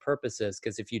yourself what the purpose is,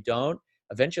 because if you don't,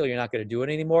 eventually you're not going to do it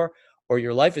anymore, or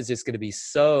your life is just going to be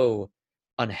so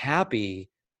unhappy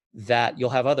that you'll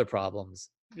have other problems.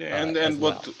 Yeah, and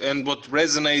what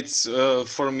resonates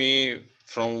for me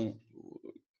from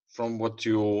what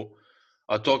you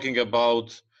are talking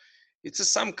about, it's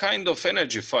some kind of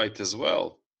energy fight as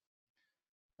well.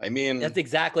 I mean, that's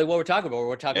exactly what we're talking about.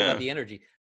 We're talking about the energy.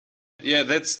 Yeah,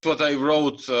 that's what I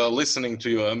wrote listening to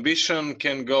you. Ambition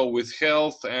can go with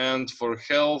health, and for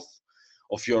health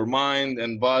of your mind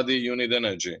and body, you need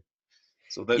energy.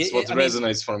 So that's what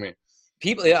resonates for me.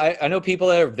 People, I know people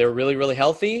that they're really, really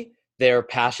healthy. They're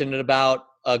passionate about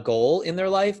a goal in their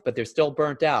life, but they're still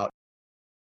burnt out.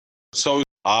 So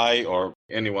I or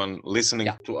anyone listening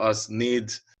to us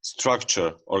need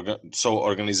structure,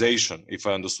 organization, if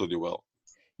I understood you well.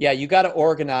 Yeah, you got to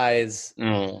organize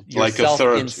yourself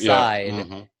like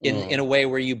inside in a way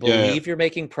where you believe you're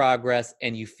making progress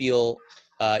and you feel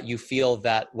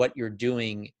that what you're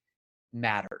doing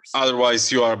matters.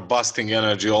 Otherwise, you are busting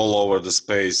energy all over the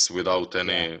space without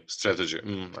any strategy.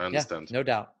 I understand. No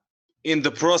doubt. In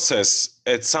the process,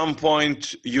 at some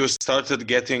point, you started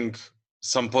getting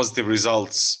some positive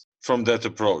results from that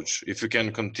approach. If you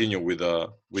can continue with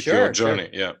your journey,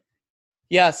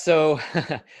 yeah. So,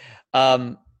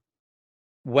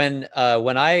 when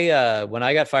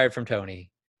I got fired from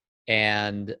Tony,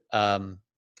 and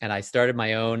I started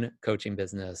my own coaching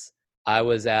business, I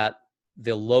was at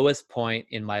the lowest point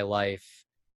in my life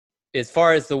as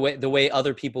far as the way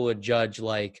other people would judge,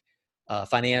 like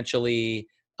financially,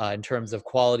 in terms of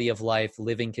quality of life,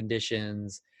 living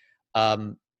conditions.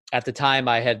 At the time,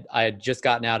 I had just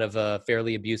gotten out of a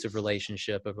fairly abusive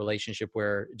relationship,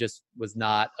 where it just was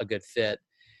not a good fit,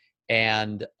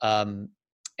 and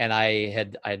I'd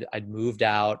moved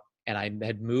out, and I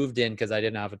had moved in because I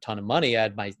didn't have a ton of money. I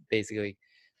had my basically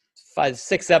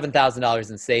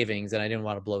 $7,000 in savings, and I didn't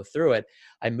want to blow through it.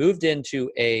 I moved into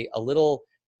a little.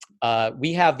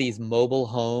 We have these mobile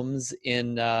homes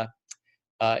in the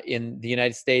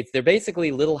United States. They're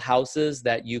basically little houses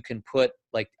that you can put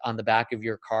like on the back of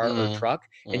your car or truck,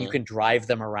 and you can drive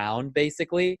them around.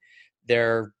 Basically,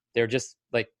 they're just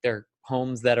like they're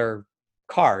homes that are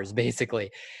cars, basically.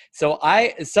 So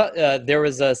there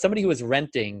was somebody who was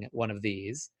renting one of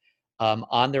these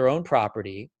on their own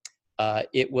property.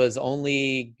 It was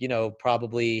only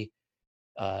probably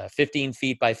 15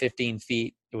 feet by 15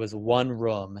 feet. It was one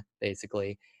room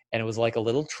basically, and it was like a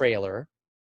little trailer.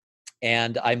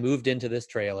 And I moved into this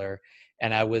trailer,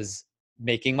 and I was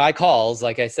making my calls.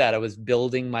 Like I said, I was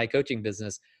building my coaching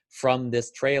business from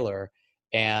this trailer.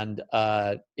 And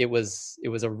it was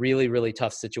a really, really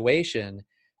tough situation,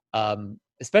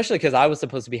 especially because I was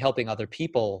supposed to be helping other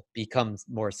people become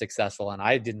more successful, and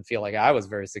I didn't feel like I was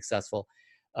very successful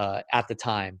at the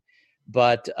time.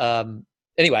 But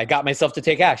anyway, I got myself to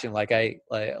take action, like I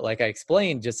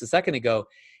explained just a second ago,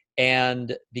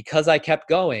 and because I kept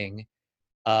going,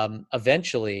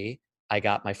 eventually I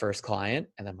got my first client,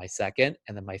 and then my second,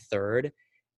 and then my third,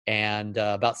 and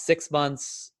about 6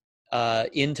 months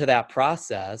into that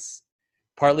process,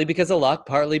 partly because of luck,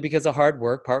 partly because of hard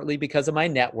work, partly because of my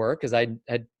network, because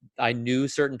I knew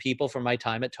certain people from my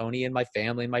time at Tony and my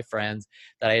family and my friends,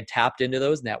 that I had tapped into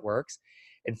those networks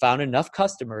and found enough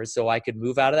customers so I could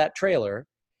move out of that trailer.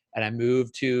 And I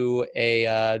moved to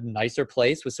a nicer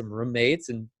place with some roommates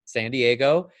in San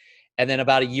Diego. And then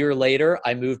about a year later,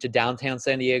 I moved to downtown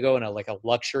San Diego in a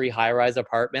luxury high-rise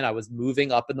apartment. I was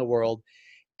moving up in the world.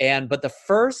 But the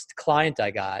first client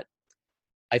I got,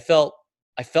 I felt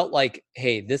like,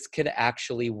 hey, this could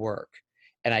actually work.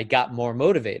 And I got more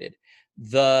motivated.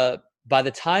 By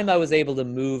the time I was able to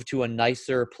move to a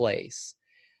nicer place,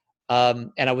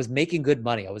 and I was making good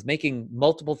money, I was making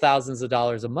multiple thousands of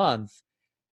dollars a month,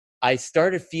 I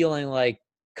started feeling like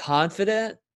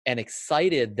confident and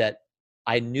excited that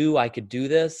I knew I could do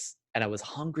this, and I was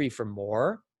hungry for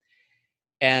more.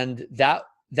 And that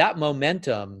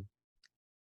momentum,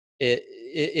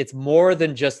 it's more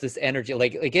than just this energy.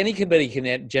 Like anybody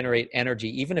can generate energy,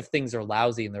 even if things are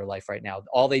lousy in their life right now.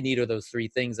 All they need are those three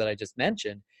things that I just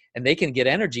mentioned, and they can get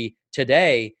energy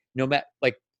today, no matter,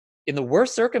 like, in the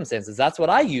worst circumstances. That's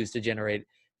what I use to generate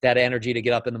that energy to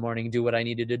get up in the morning and do what I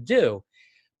needed to do.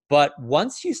 But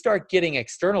once you start getting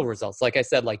external results, like I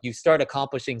said, like you start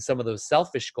accomplishing some of those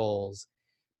selfish goals,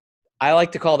 I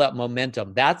like to call that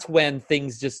momentum. That's when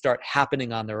things just start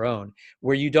happening on their own,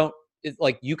 where you don't,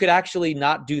 like, you could actually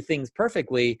not do things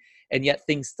perfectly, and yet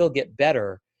things still get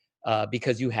better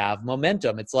because you have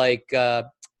momentum. It's like a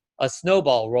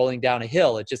snowball rolling down a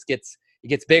hill. It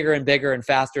gets bigger and bigger and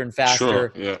faster,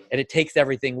 Sure, yeah. and it takes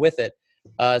everything with it.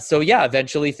 So yeah,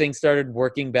 eventually things started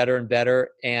working better and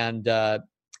better. And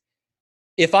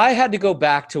if I had to go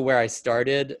back to where I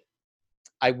started,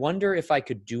 I wonder if I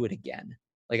could do it again.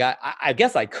 Like, I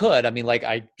guess I could. I mean, like,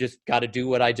 I just got to do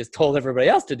what I just told everybody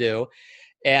else to do,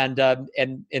 and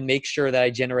make sure that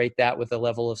I generate that with a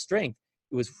level of strength.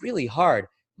 It was really hard.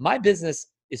 My business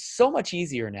is so much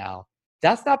easier now.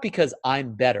 That's not because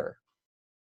I'm better.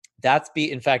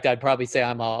 In fact, I'd probably say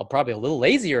I'm probably a little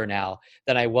lazier now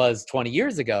than I was 20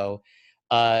 years ago.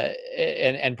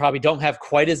 And probably don't have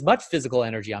quite as much physical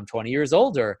energy. I'm 20 years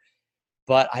older,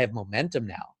 but I have momentum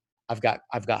now. I've got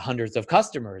hundreds of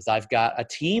customers. I've got a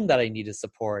team that I need to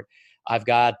support. I've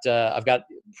got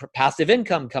passive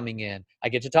income coming in. I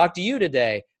get to talk to you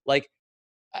today. Like,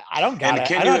 I don't got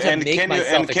to make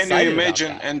myself excited about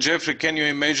that. And Jeffrey, can you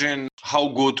imagine how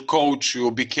good coach you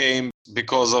became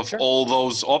because of all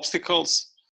those obstacles?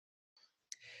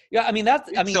 Yeah, I mean,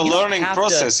 it's a learning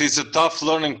process. It's a tough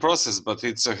learning process, but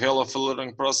it's a hell of a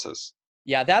learning process.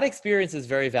 Yeah, that experience is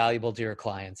very valuable to your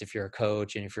clients. If you're a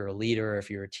coach and if you're a leader, if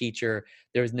you're a teacher,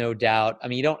 there's no doubt. I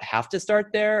mean, you don't have to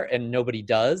start there, and nobody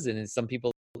does. And some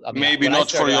people, I mean, maybe not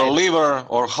for your liver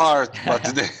or heart, but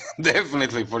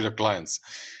definitely for your clients.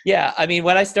 Yeah, I mean,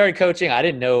 when I started coaching, I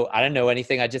didn't know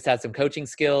anything. I just had some coaching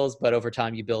skills, but over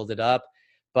time you build it up.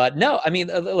 But no, I mean,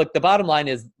 look, the bottom line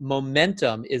is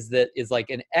momentum is like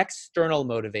an external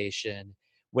motivation.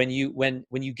 When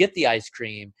you get the ice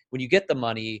cream, when you get the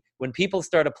money, when people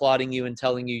start applauding you and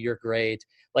telling you you're great,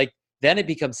 like, then it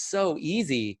becomes so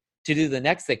easy to do the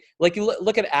next thing. Like, you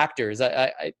look at actors.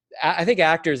 I think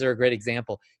actors are a great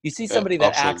example. You see somebody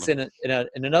that acts in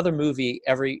another movie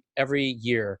every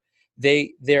year.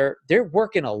 They're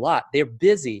working a lot. They're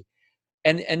busy.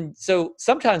 And so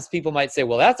sometimes people might say,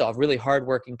 well, that's a really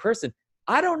hardworking person.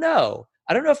 I don't know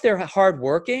if they're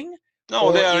hardworking.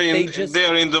 No, they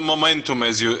are in the momentum,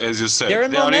 as you said.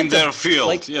 They are in their field.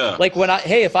 Like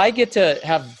if I get to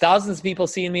have thousands of people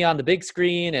seeing me on the big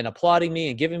screen and applauding me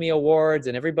and giving me awards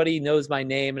and everybody knows my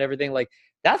name and everything, like,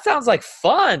 that sounds like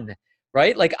fun,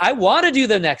 right? Like, I want to do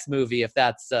the next movie if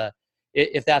that's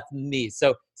me.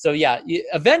 So yeah,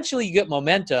 eventually you get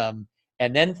momentum.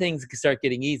 And then things start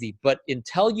getting easy. But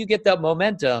until you get that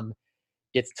momentum,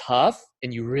 it's tough,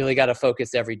 and you really got to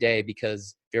focus every day,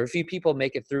 because very few people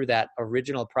make it through that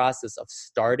original process of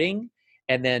starting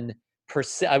and then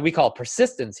we call it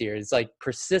persistence here. It's like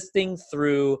persisting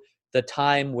through the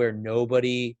time where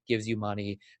nobody gives you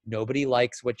money, nobody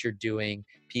likes what you're doing,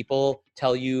 people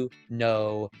tell you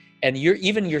no, and you're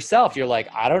even yourself, you're like,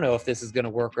 I don't know if this is going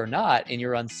to work or not, and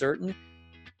you're uncertain.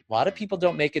 A lot of people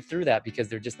don't make it through that because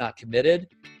they're just not committed,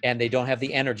 and they don't have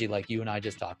the energy like you and I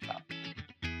just talked about.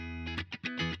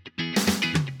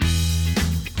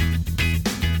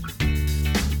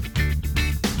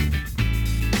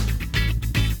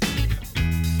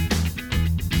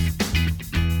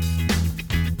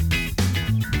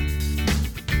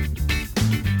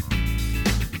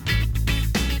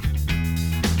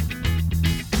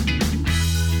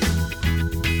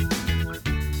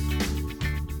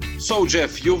 So,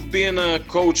 Jeff, you've been a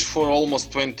coach for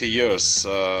almost 20 years.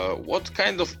 What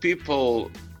kind of people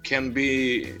can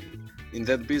be in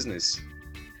that business?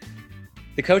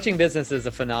 The coaching business is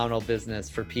a phenomenal business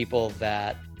for people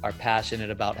that are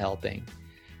passionate about helping.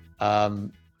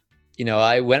 One of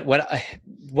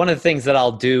the things that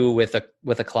I'll do with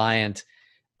a client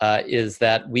is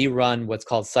that we run what's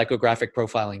called psychographic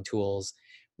profiling tools,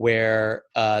 where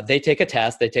they take a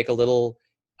test. They take a little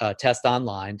test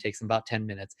online, takes them about 10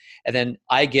 minutes. And then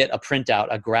I get a printout,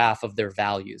 a graph of their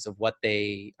values, of what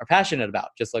they are passionate about,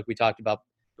 just like we talked about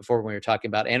before when we were talking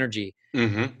about energy.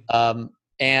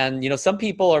 And, some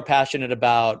people are passionate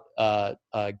about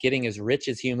getting as rich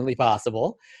as humanly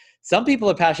possible. Some people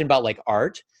are passionate about like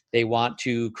art. They want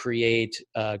to create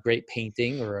a great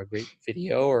painting or a great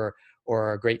video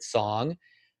or a great song.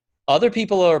 Other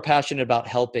people are passionate about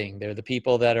helping. They're the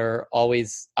people that are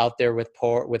always out there with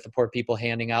the poor people,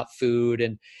 handing out food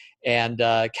and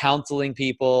counseling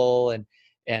people,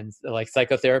 and like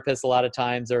psychotherapists a lot of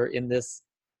times are in this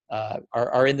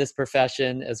are in this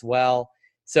profession as well.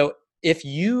 So if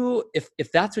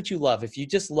that's what you love, if you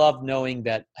just love knowing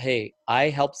that, hey, I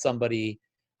helped somebody,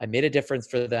 I made a difference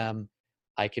for them,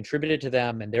 I contributed to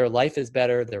them, and their life is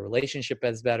better, their relationship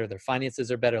is better, their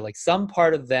finances are better, like some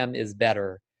part of them is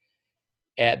better,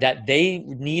 that they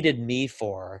needed me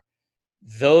for,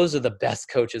 those are the best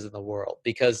coaches in the world,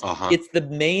 because it's the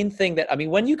main thing that,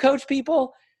 when you coach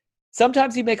people,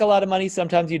 sometimes you make a lot of money,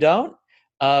 sometimes you don't.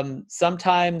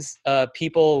 Sometimes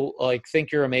people like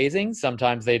think you're amazing,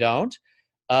 sometimes they don't.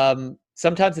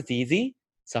 Sometimes it's easy,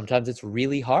 sometimes it's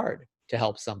really hard to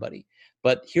help somebody.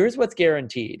 But here's what's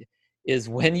guaranteed is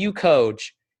when you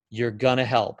coach, you're gonna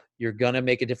help, you're gonna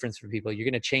make a difference for people, you're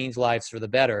gonna change lives for the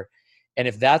better. And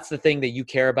if that's the thing that you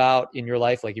care about in your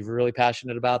life, like if you're really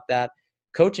passionate about that,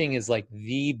 coaching is like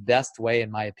the best way,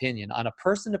 in my opinion, on a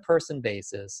person-to-person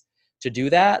basis to do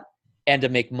that and to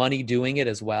make money doing it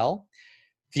as well.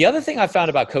 The other thing I found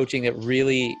about coaching that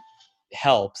really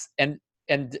helps, and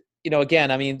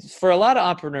again, for a lot of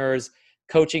entrepreneurs,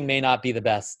 coaching may not be the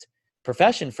best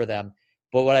profession for them.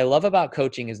 But what I love about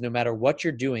coaching is no matter what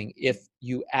you're doing, if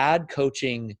you add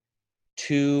coaching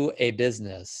to a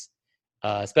business,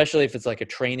 especially if it's like a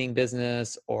training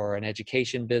business or an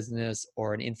education business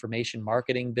or an information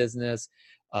marketing business,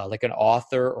 like an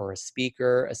author or a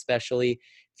speaker, especially,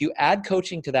 if you add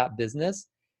coaching to that business,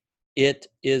 it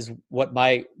is what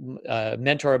my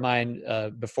mentor of mine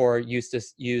before used to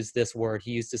use this word.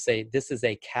 He used to say, this is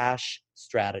a cash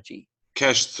strategy.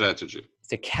 Cash strategy.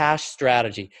 It's a cash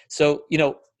strategy. So,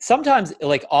 sometimes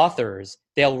like authors,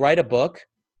 they'll write a book,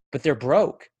 but they're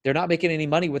broke. They're not making any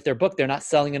money with their book. They're not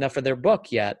selling enough of their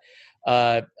book yet.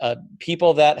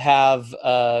 People that have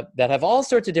all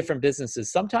sorts of different businesses,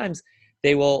 sometimes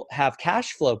they will have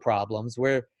cash flow problems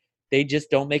where they just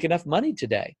don't make enough money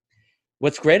today.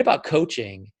 What's great about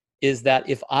coaching is that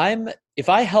if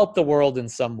I help the world in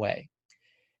some way,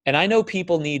 and I know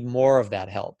people need more of that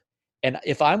help, and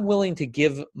if I'm willing to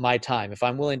give my time, if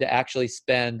I'm willing to actually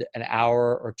spend an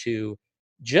hour or two,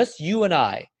 just you and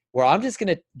I, where I'm just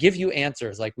going to give you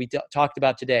answers like we talked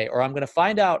about today, or I'm going to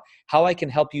find out how I can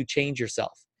help you change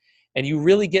yourself, and you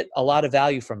really get a lot of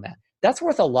value from that, that's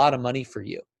worth a lot of money for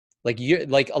you. Like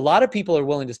a lot of people are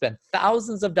willing to spend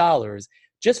thousands of dollars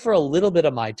just for a little bit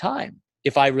of my time,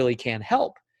 if I really can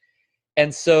help.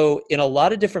 And so in a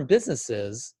lot of different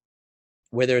businesses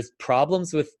where there's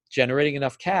problems with generating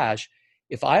enough cash,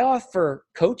 if I offer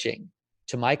coaching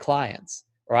to my clients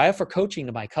or I offer coaching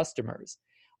to my customers,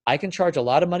 I can charge a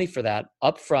lot of money for that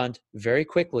upfront very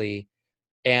quickly,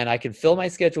 and I can fill my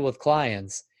schedule with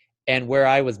clients. And where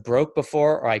I was broke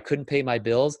before or I couldn't pay my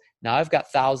bills, now I've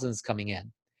got thousands coming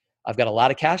in. I've got a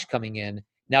lot of cash coming in.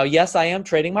 Now, yes, I am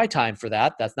trading my time for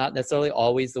that. That's not necessarily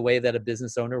always the way that a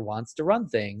business owner wants to run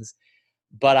things,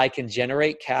 but I can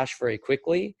generate cash very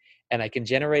quickly, and I can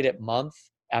generate it month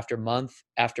after month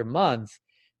after month,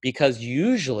 because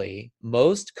usually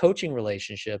most coaching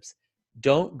relationships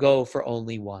don't go for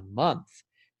only 1 month.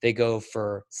 They go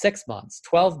for 6 months,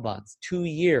 12 months, 2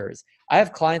 years. I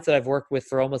have clients that I've worked with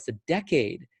for almost a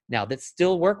decade now that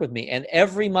still work with me, and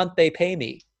every month they pay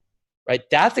me. Right?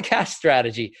 That's a cash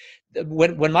strategy.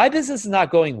 When my business is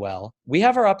not going well, we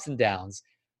have our ups and downs.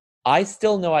 I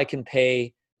still know I can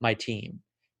pay my team,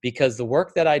 because the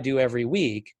work that I do every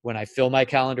week, when I fill my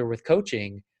calendar with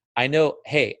coaching, I know,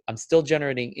 hey, I'm still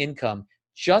generating income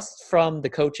just from the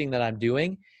coaching that I'm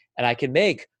doing, and I can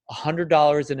make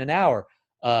 $100 in an hour,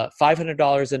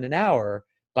 $500 in an hour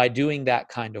by doing that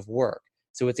kind of work.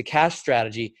 So it's a cash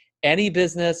strategy. Any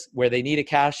business where they need a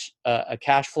cash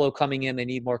flow coming in, they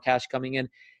need more cash coming in,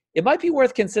 it might be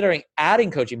worth considering adding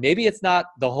coaching. Maybe it's not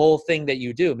the whole thing that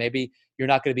you do. Maybe you're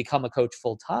not going to become a coach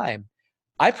full time.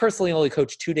 I personally only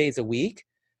coach 2 days a week,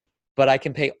 but I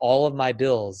can pay all of my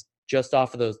bills just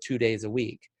off of those 2 days a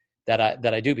week that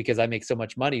I do, because I make so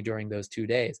much money during those 2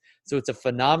 days. So it's a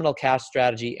phenomenal cash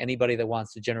strategy. Anybody that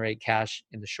wants to generate cash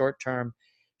in the short term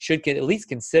should at least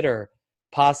consider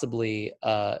possibly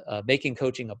making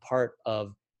coaching a part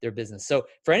of their business. So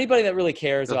for anybody that really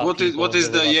cares But about people, what and is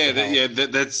really the loves to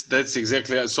help, that's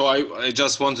exactly. So I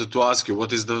just wanted to ask you,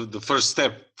 what is the first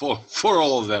step for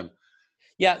all of them?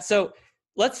 yeah. So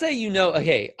let's say,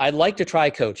 okay, I'd like to try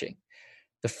coaching.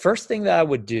 The first thing that I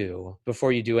would do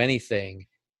before you do anything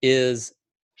is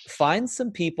find some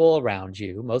people around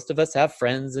you. Most of us have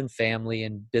friends and family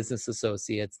and business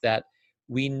associates that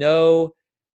we know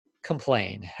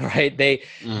complain, right?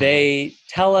 They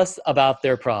tell us about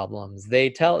their problems.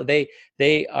 They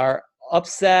are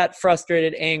upset,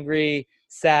 frustrated, angry,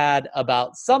 sad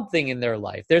about something in their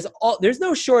life. There's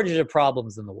no shortage of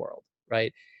problems in the world,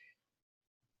 right?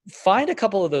 Find a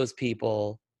couple of those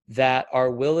people that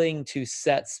are willing to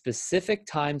set specific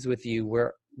times with you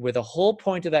where the whole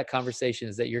point of that conversation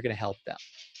is that you're going to help them.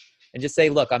 And just say,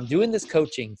 look, I'm doing this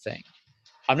coaching thing.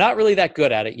 I'm not really that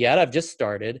good at it yet. I've just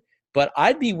started, but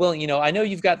I'd be willing, I know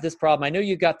you've got this problem. I know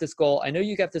you've got this goal. I know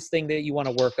you got this thing that you want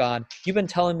to work on. You've been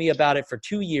telling me about it for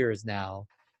 2 years now,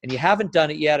 and you haven't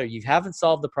done it yet, or you haven't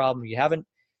solved the problem. You haven't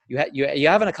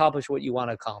accomplished what you want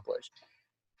to accomplish.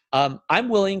 I'm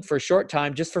willing for a short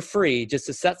time, just for free, just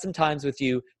to set some times with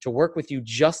you to work with you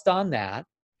just on that.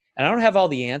 And I don't have all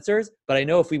the answers, but I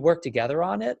know if we work together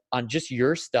on it, on just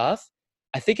your stuff,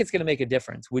 I think it's going to make a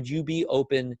difference. Would you be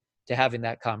open to having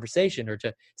that conversation, or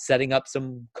to setting up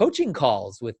some coaching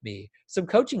calls with me, some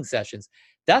coaching sessions?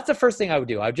 That's the first thing I would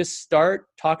do. I would just start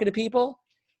talking to people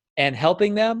and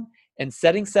helping them and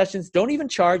setting sessions. Don't even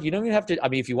charge. You don't even have to. I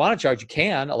mean, if you want to charge, you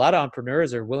can. A lot of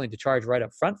entrepreneurs are willing to charge right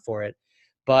up front for it,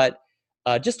 but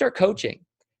just start coaching.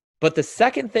 But the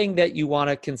second thing that you want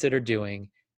to consider doing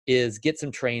is get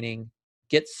some training,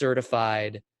 get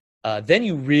certified. Then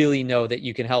you really know that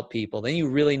you can help people. Then you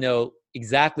really know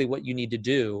exactly what you need to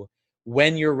do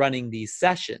when you're running these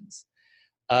sessions.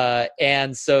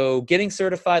 And so getting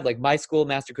certified, like my school,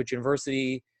 Master Coach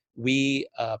University, we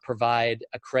provide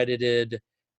accredited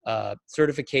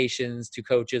certifications to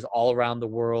coaches all around the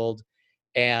world.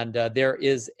 And there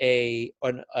is a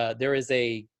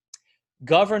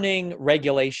governing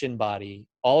regulation body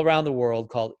all around the world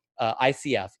called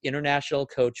ICF, International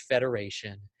Coach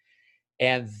Federation.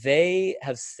 And they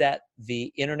have set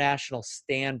the international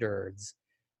standards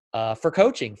for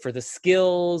coaching, for the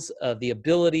skills, the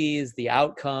abilities, the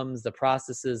outcomes, the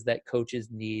processes that coaches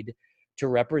need to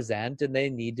represent and they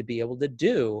need to be able to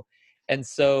do. And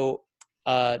so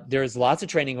there's lots of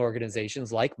training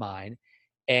organizations like mine,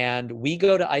 and we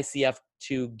go to ICF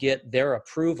to get their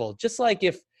approval. Just like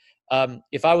if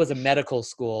I was a medical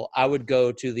school, I would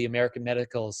go to the American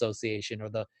Medical Association or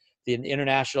the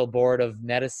International Board of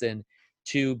Medicine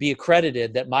to be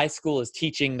accredited that my school is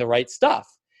teaching the right stuff.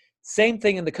 Same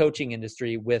thing in the coaching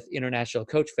industry with International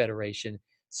Coach Federation.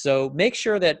 So make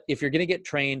sure that if you're going to get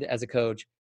trained as a coach,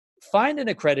 find an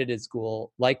accredited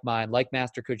school like mine, like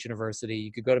Master Coach University.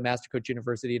 You could go to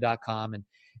mastercoachuniversity.com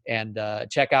and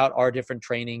check out our different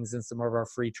trainings and some of our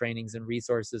free trainings and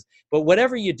resources. But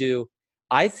whatever you do,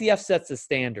 ICF sets the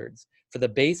standards for the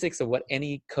basics of what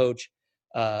any coach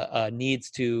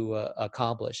needs to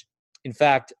accomplish. In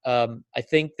fact, I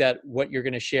think that what you're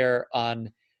going to share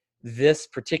on this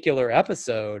particular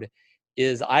episode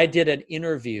is I did an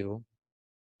interview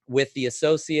with the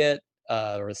associate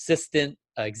or assistant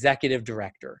executive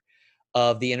director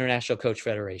of the International Coach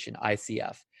Federation,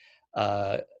 ICF,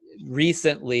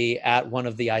 recently at one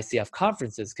of the ICF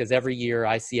conferences, because every year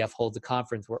ICF holds a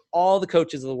conference where all the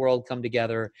coaches of the world come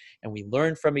together and we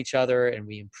learn from each other and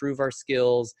we improve our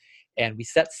skills and we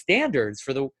set standards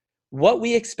for what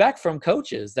we expect from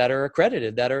coaches that are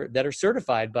accredited, that are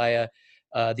certified by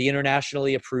the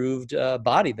internationally approved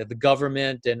body that the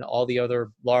government and all the other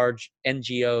large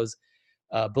NGOs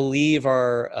believe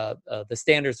are the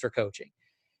standards for coaching.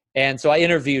 And so I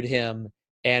interviewed him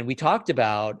and we talked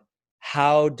about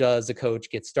how does a coach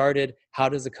get started? How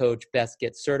does a coach best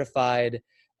get certified?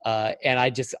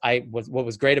 And what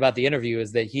was great about the interview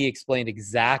is that he explained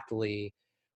exactly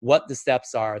what the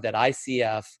steps are that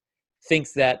ICF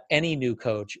thinks that any new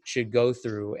coach should go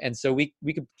through. And so we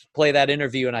could play that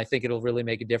interview, and I think it'll really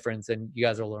make a difference, and you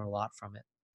guys will learn a lot from it.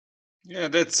 Yeah,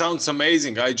 that sounds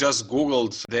amazing. I just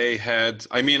Googled. They had,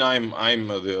 I'm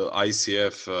the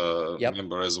ICF Yep.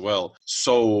 member as well.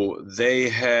 So they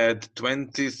had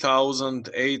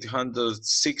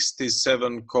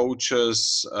 20,867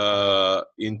 coaches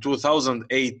in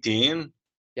 2018.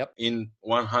 Yep. In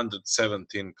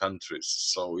 117 countries.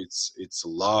 So it's a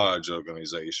large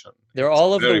organization. They're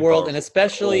all over the world, and powerful.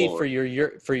 especially for your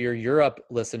Europe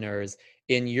listeners,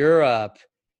 in Europe,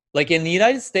 like in the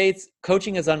United States,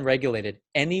 coaching is unregulated.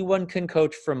 Anyone can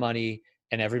coach for money,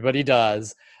 and everybody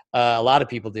does. A lot of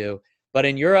people do. But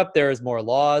in Europe, there's more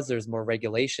laws, there's more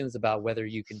regulations about whether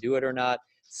you can do it or not.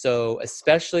 So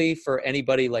especially for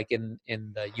anybody like in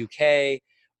the UK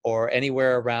or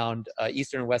anywhere around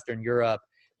Eastern and Western Europe,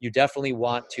 you definitely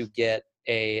want to get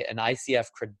an ICF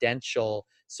credential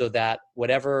so that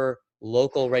whatever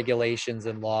local regulations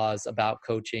and laws about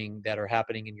coaching that are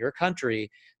happening in your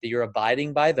country, that you're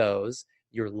abiding by those,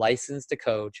 you're licensed to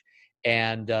coach.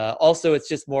 And also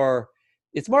it's more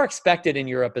expected in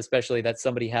Europe, especially, that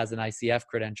somebody has an ICF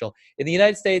credential. In the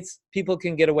United States, people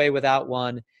can get away without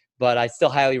one, but I still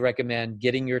highly recommend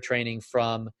getting your training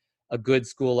from a good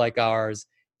school like ours,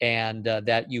 and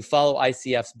that you follow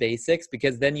ICF's basics,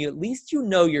 because then at least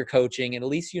you're coaching, and at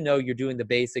least you're doing the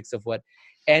basics of what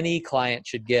any client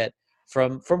should get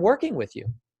from working with you.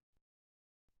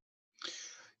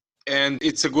 And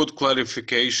it's a good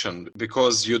clarification,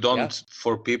 because you don't,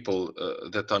 for people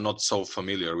that are not so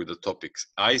familiar with the topics,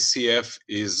 ICF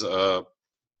is a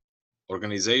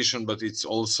organization, but it's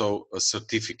also a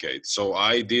certificate. So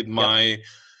I did my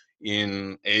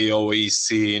in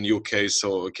AOEC in UK,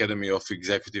 so Academy of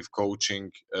Executive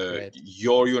Coaching.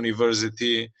 Your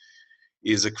university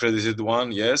is accredited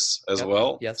one, yes, as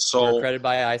well. Yes, so we're accredited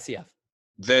by ICF.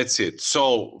 That's it.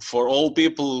 So for all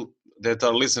people that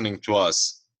are listening to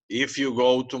us, if you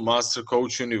go to Master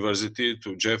Coach University,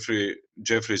 to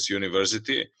Jeffrey's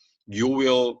University, you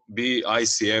will be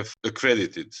ICF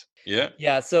accredited.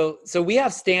 Yeah. So we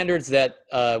have standards that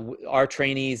our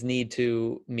trainees need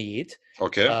to meet.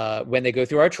 Okay. When they go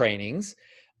through our trainings.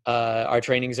 Our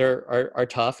trainings are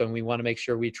tough, and we want to make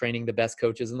sure we're training the best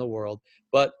coaches in the world.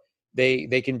 But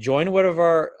they can join one of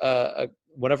our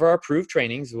approved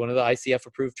trainings, one of the ICF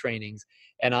approved trainings,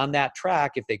 and on that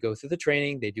track, if they go through the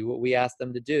training, they do what we ask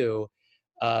them to do,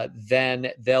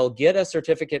 then they'll get a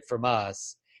certificate from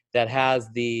us that has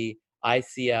the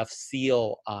ICF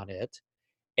seal on it.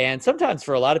 And sometimes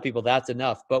for a lot of people, that's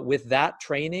enough. But with that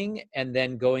training and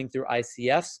then going through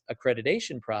ICF's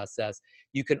accreditation process,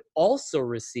 you can also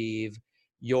receive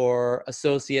your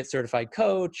associate certified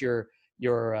coach, your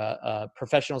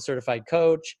professional certified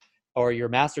coach, or your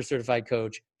master certified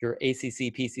coach, your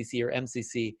ACC, PCC, or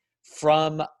MCC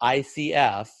from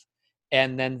ICF.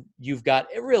 And then you've got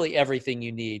really everything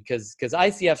you need, because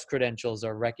ICF's credentials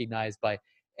are recognized by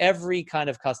every kind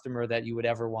of customer that you would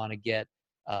ever want to get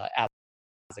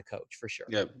as a coach, for sure.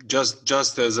 Yeah,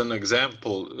 just as an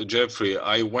example, Jeffrey,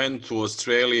 I went to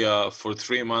Australia for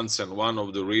 3 months, and one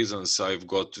of the reasons I've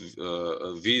got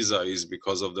a visa is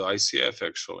because of the ICF,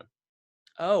 actually.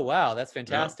 Oh, wow, that's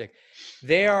fantastic.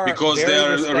 They are because they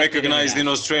are recognized in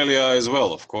Australia as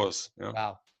well, of course.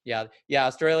 Wow. Yeah,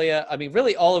 Australia. I mean,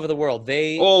 really, all over the world.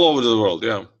 All over the world,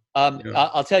 yeah.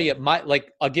 I'll tell you,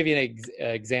 I'll give you an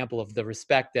example of the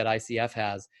respect that ICF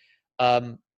has.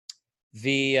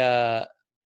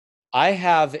 I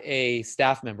have a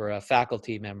staff member, a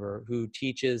faculty member, who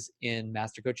teaches in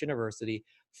Master Coach University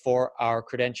for our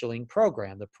credentialing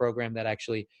program, the program that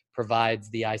actually provides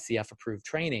the ICF approved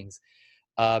trainings.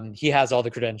 He has all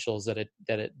the credentials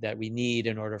that we need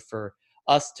in order for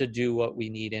us to do what we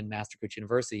need in Master Coach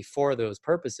University for those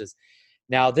purposes.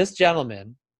 Now, this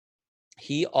gentleman,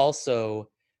 he also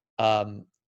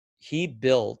he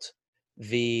built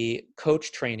the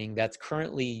coach training that's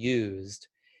currently used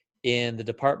in the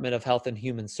Department of Health and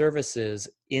Human Services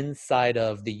inside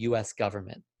of the U.S.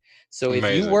 government. So if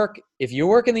you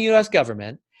work in the U.S.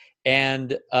 government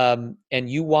and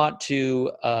you want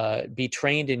to be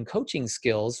trained in coaching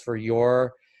skills for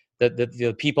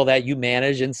the people that you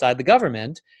manage inside the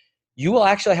government, you will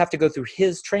actually have to go through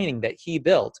his training that he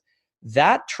built.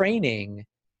 That training,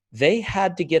 they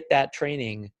had to get that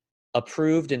training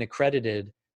approved and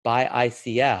accredited by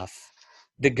ICF.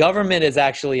 The government is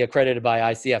actually accredited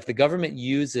by ICF. The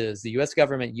U.S.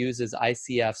 government uses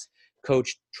ICF's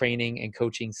coach training and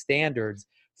coaching standards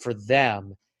for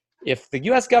them. If the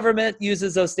U.S. government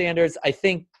uses those standards, I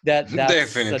think that's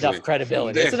enough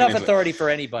credibility. It's enough authority for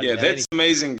anybody. Yeah, that's an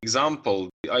amazing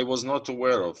example. I was not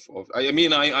aware of. I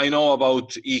mean, I know about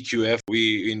EQF.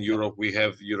 We in Europe, we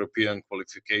have European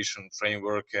Qualification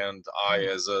Framework, and I,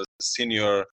 as a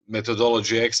senior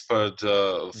methodology expert,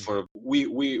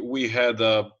 we had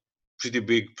a pretty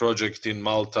big project in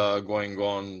Malta going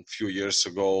on a few years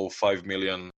ago, 5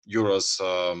 million euros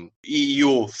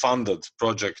EU funded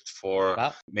project for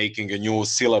making a new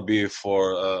syllabi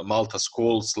for Malta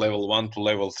schools, level 1 to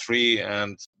level 3.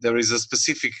 And there is a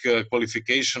specific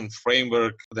qualification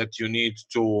framework that you need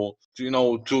to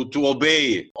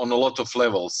obey on a lot of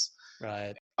levels.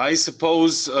 Right. I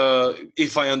suppose,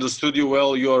 if I understood you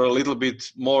well, you're a little bit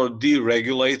more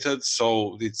deregulated,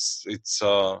 so it's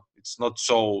not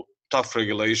so tough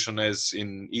regulation as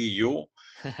in EU.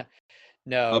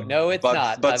 No, it's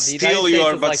not. But still, you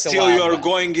are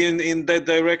going in that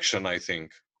direction, I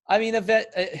think. I mean,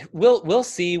 we'll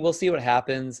see what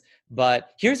happens. But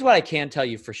here's what I can tell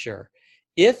you for sure: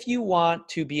 if you want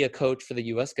to be a coach for the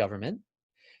U.S. government,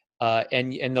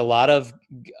 and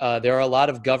there are a lot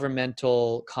of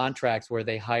governmental contracts where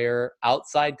they hire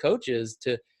outside coaches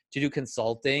to do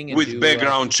consulting and with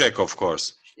background check, of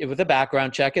course, with a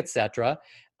background check, etc.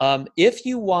 If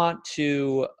you want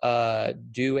to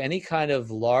do any kind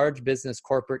of large business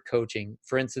corporate coaching,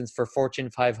 for instance, for Fortune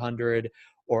 500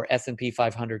 or S&P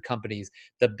 500 companies,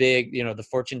 the big, the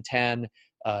Fortune 10,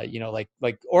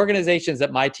 like organizations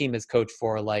that my team has coached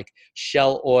for, like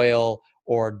Shell Oil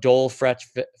or Dole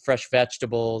Fresh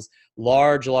Vegetables,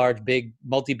 large, big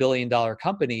multi-billion-dollar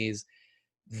companies,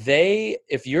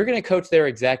 if you're going to coach their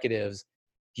executives,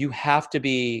 you have to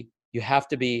be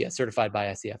certified by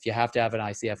ICF. You have to have an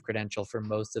ICF credential for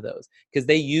most of those, because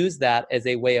they use that as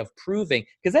a way of proving,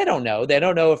 because they don't know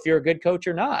if you're a good coach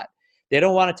or not. They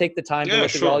don't want to take the time to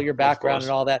look at all your background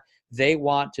and all that. They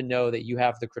want to know that you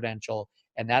have the credential,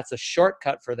 and that's a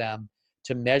shortcut for them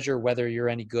to measure whether you're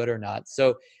any good or not.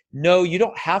 So no, you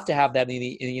don't have to have that in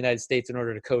the United States in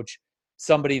order to coach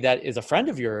somebody that is a friend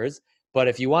of yours. But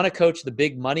if you want to coach the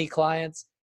big money clients,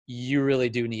 you really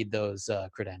do need those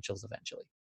credentials eventually.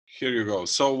 Here you go.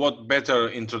 So what better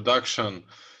introduction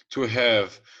to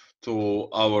have to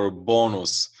our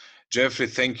bonus. Jeffrey,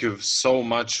 thank you so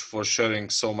much for sharing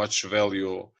so much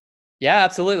value. Yeah,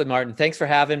 absolutely, Martin. Thanks for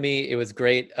having me. It was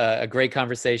great, a great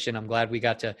conversation. I'm glad we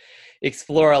got to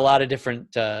explore a lot of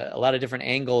different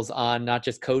angles on not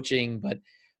just coaching, but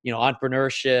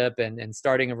entrepreneurship and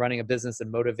starting and running a business,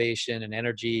 and motivation and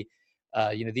energy.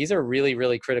 These are really,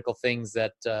 really critical things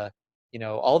that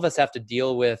all of us have to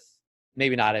deal with.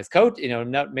 Maybe not as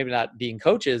maybe not being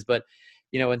coaches, but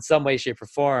in some way, shape, or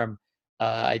form.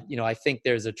 I think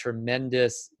there's a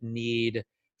tremendous need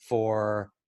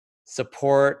for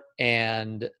support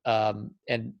and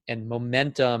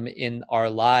momentum in our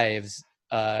lives,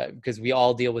 because we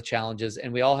all deal with challenges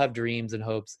and we all have dreams and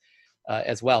hopes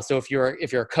as well. So if you're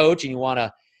a coach and you want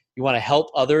to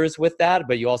help others with that,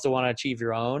 but you also want to achieve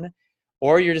your own,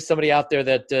 or you're just somebody out there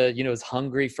that is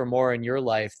hungry for more in your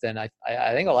life, then I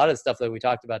think a lot of the stuff that we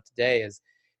talked about today is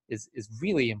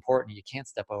really important. You can't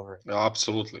step over it.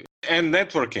 Absolutely. And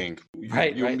networking.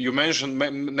 Right. You mentioned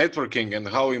networking and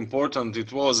how important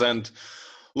it was. And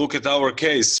look at our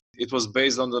case. It was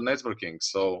based on the networking.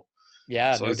 So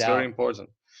no it's doubt. very important.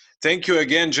 Thank you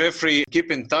again, Jeffrey.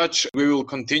 Keep in touch. We will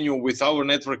continue with our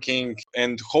networking,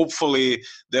 and hopefully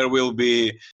there will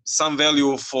be some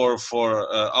value for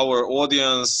our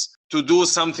audience to do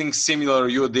something similar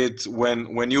you did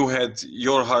when you had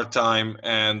your hard time.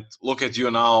 And look at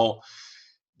you now,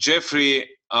 Jeffrey,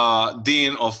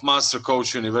 Dean of Master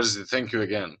Coach University. Thank you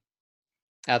again.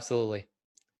 Absolutely.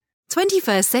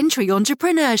 21st Century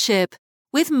Entrepreneurship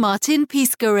with Martin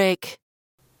Piskarik.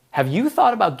 Have you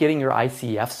thought about getting your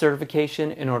ICF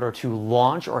certification in order to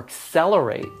launch or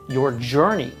accelerate your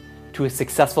journey to a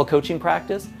successful coaching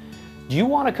practice? Do you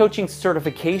want a coaching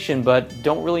certification but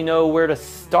don't really know where to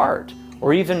start,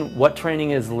 or even what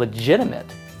training is legitimate?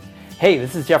 Hey,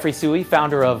 this is Jeffrey Sooey,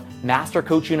 founder of Master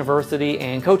Coach University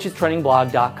and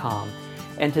CoachesTrainingBlog.com.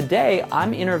 And today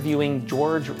I'm interviewing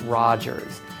George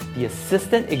Rogers, the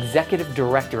Assistant Executive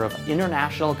Director of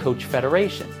International Coach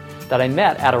Federation, that I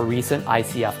met at a recent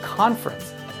ICF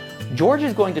conference. George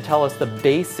is going to tell us the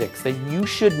basics that you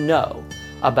should know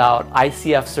about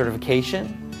ICF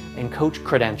certification and coach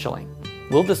credentialing.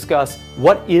 We'll discuss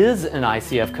what is an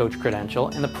ICF coach credential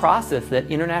and the process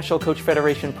that International Coach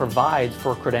Federation provides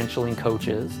for credentialing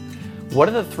coaches. What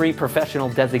are the 3 professional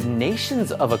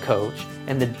designations of a coach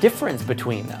and the difference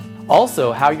between them?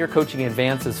 Also, how your coaching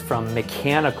advances from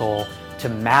mechanical to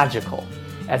magical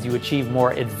as you achieve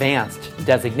more advanced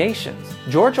designations.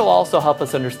 George will also help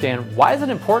us understand why is it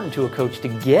important to a coach to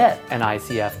get an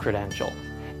ICF credential,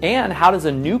 and how does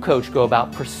a new coach go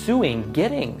about pursuing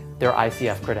getting their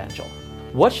ICF credential.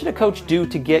 What should a coach do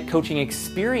to get coaching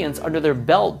experience under their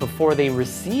belt before they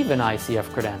receive an ICF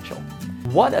credential?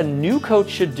 What a new coach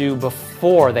should do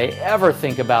before they ever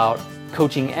think about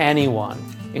coaching anyone,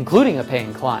 including a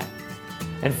paying client.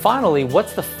 And finally,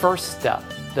 what's the first step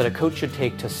that a coach should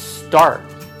take to start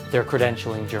their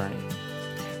credentialing journey?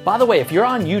 By the way, if you're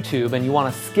on YouTube and you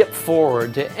want to skip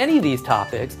forward to any of these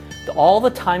topics, all the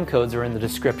time codes are in the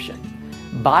description.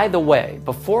 By the way,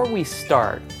 before we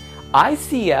start,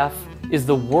 ICF is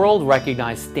the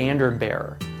world-recognized standard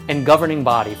bearer and governing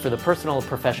body for the personal and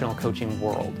professional coaching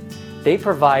world. They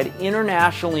provide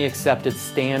internationally accepted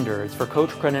standards for coach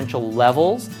credential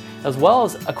levels, as well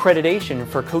as accreditation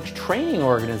for coach training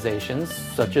organizations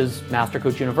such as Master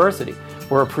Coach University.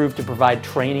 We're approved to provide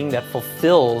training that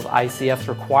fulfills ICF's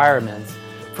requirements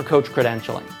for coach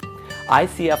credentialing.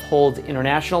 ICF holds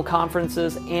international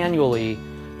conferences annually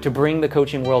to bring the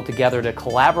coaching world together to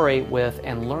collaborate with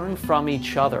and learn from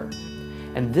each other.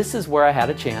 And this is where I had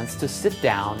a chance to sit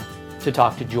down to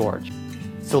talk to George.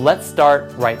 So let's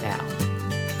start right now.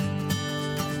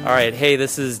 All right, hey,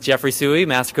 this is Jeffrey Sooey,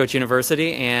 Master Coach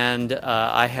University, and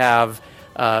I have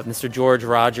Mr. George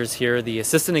Rogers here, the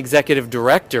Assistant Executive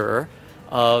Director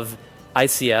of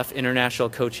ICF, International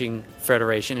Coaching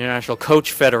Federation, International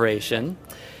Coach Federation.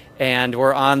 And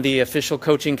we're on the official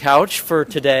coaching couch for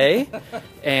today.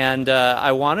 And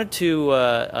I wanted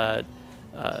to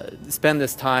spend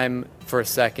this time for a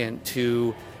second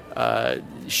to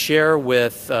share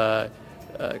with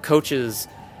coaches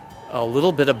a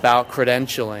little bit about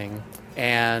credentialing.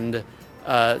 And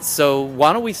so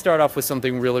why don't we start off with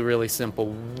something really, really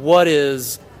simple. What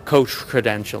is coach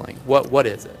credentialing? What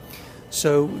is it?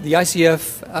 So the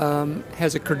ICF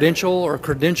has a credential or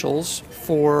credentials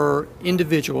for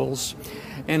individuals,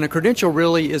 and a credential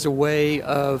really is a way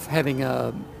of having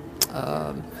a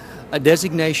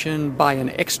designation by an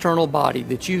external body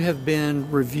that you have been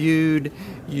reviewed,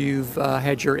 you've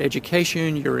had your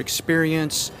education, your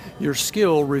experience, your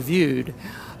skill reviewed.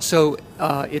 So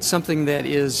it's something that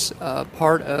is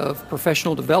part of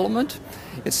professional development.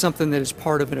 It's something that is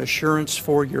part of an assurance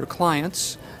for your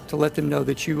clients to let them know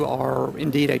that you are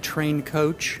indeed a trained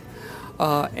coach.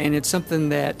 And it's something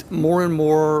that more and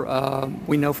more,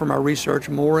 we know from our research,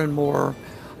 more and more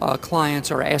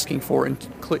clients are asking for,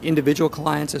 individual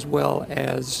clients as well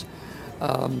as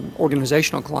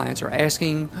organizational clients are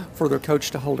asking for their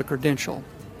coach to hold a credential.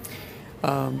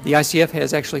 The ICF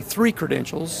has actually 3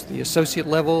 credentials: the associate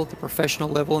level, the professional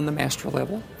level, and the master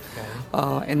level.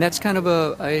 Okay. And that's kind of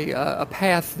a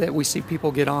path that we see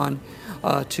people get on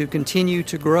to continue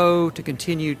to grow, to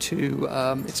continue to,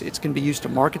 it's going to be used to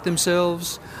market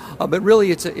themselves, but really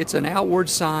it's an outward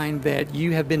sign that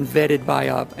you have been vetted by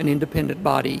an independent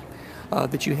body,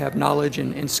 that you have knowledge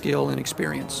and skill and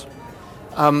experience.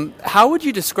 How would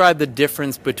you describe the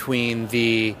difference between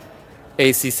the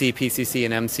ACC, PCC,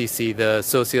 and MCC, the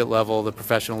associate level, the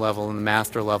professional level, and the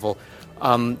master level?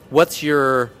 What's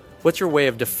your way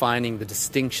of defining the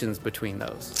distinctions between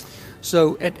those?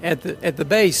 So at the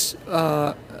base,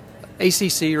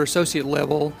 ACC or associate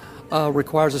level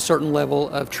requires a certain level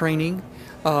of training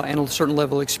and a certain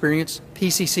level of experience.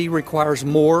 PCC requires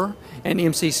more, and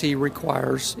MCC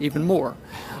requires even more.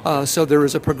 So there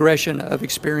is a progression of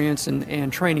experience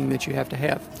and training that you have to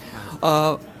have.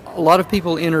 A lot of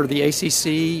people enter the ACC,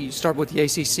 you start with the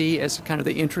ACC as kind of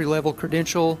the entry-level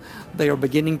credential. They are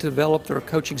beginning to develop their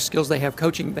coaching skills. They have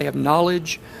coaching, they have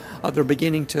knowledge. They're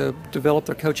beginning to develop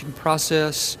their coaching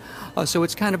process. So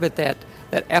it's kind of at that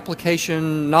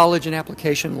application, knowledge and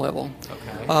application level.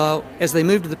 Okay. As they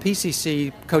move to the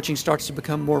PCC, coaching starts to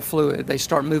become more fluid. They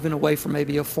start moving away from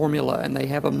maybe a formula, and they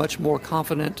have a much more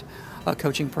confident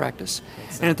coaching practice.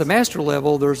 And at the master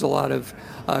level, there's a lot of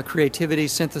creativity,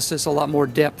 synthesis, a lot more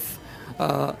depth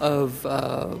of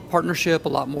partnership, a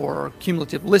lot more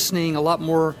cumulative listening, a lot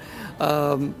more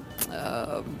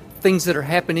things that are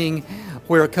happening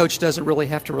where a coach doesn't really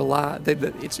have to rely.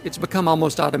 It's become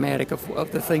almost automatic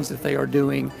of the things that they are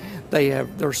doing.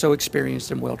 They're so experienced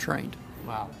and well trained.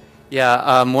 Wow.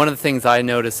 Yeah, one of the things I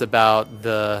notice about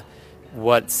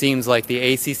what seems like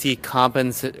the ACC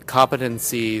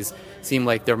competencies seem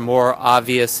like they're more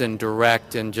obvious and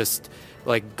direct and just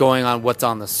like going on what's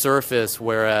on the surface,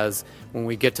 whereas when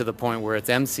we get to the point where it's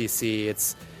MCC,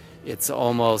 it's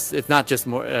almost, it's not just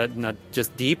more not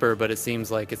just deeper, but it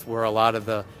seems like it's where a lot of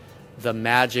the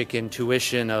magic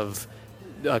intuition of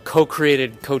a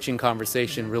co-created coaching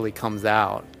conversation really comes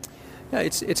out. Yeah,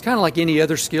 it's kind of like any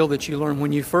other skill that you learn.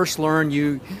 When you first learn,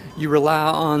 you rely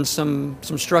on some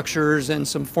structures and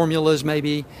some formulas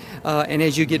maybe, and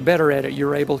as you get better at it,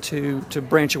 you're able to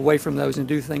branch away from those and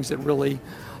do things that really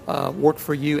work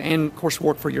for you and, of course,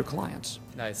 work for your clients.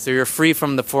 Nice. So you're free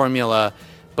from the formula,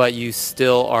 but you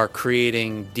still are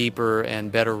creating deeper and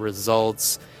better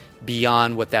results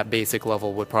beyond what that basic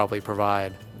level would probably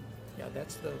provide. Yeah,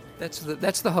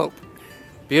 that's the hope.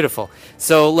 Beautiful.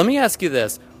 So let me ask you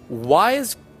this. Why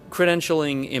is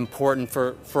credentialing important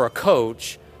for a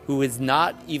coach who is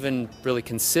not even really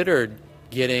considered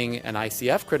getting an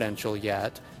ICF credential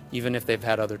yet, even if they've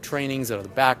had other trainings, other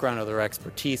background, other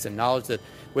expertise and knowledge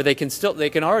where they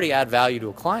can already add value to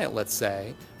a client, let's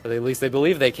say, or at least they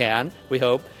believe they can, we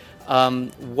hope.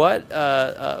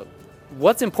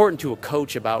 What's important to a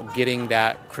coach about getting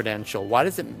that credential? Why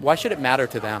should it matter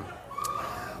to them?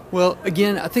 Well,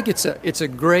 again, I think it's a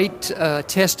great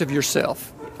test of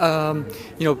yourself.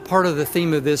 Part of the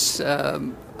theme of this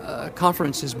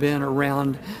conference has been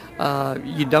around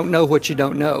you don't know what you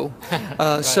don't know.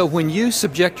 Right. So when you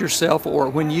subject yourself or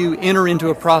when you enter into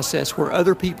a process where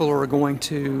other people are going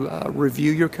to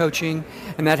review your coaching,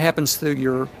 and that happens through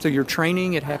your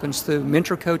training, it happens through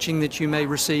mentor coaching that you may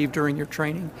receive during your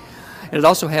training, and it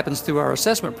also happens through our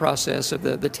assessment process of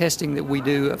the testing that we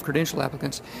do of credential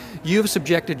applicants. You've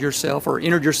subjected yourself or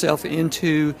entered yourself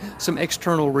into some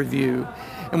external review,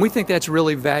 and we think that's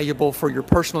really valuable for your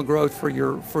personal growth, for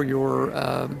your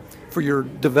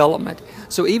development.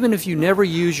 So even if you never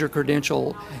use your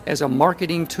credential as a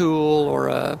marketing tool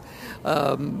or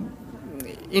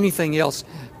anything else,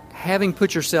 having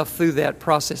put yourself through that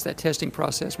process, that testing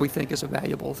process, we think is a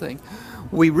valuable thing.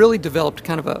 We really developed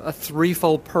kind of a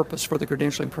threefold purpose for the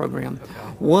credentialing program. Okay.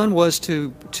 One was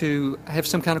to have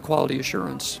some kind of quality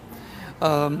assurance.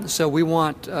 So we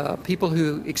want people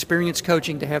who experience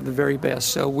coaching to have the very best.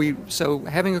 So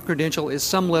having a credential is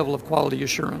some level of quality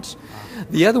assurance.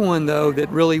 The other one, though, that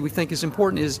really we think is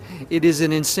important is it is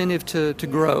an incentive to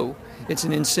grow. It's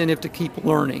an incentive to keep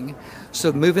learning.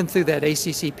 So moving through that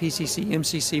ACC, PCC,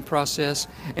 MCC process,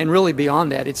 and really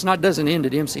beyond that, doesn't end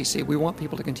at MCC. We want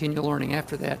people to continue learning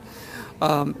after that.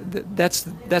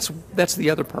 That's the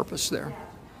other purpose there.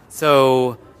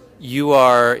 So you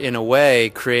are, in a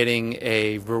way, creating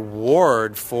a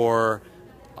reward for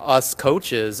us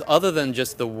coaches, other than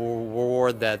just the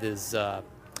reward that is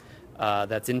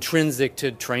that's intrinsic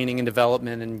to training and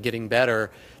development and getting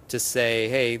better, to say,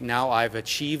 hey, now I've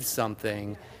achieved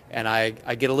something, and I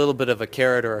get a little bit of a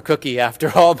carrot or a cookie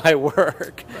after all my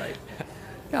work. Right.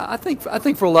 Yeah, I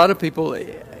think for a lot of people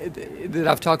that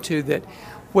I've talked to, that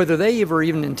whether they ever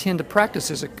even intend to practice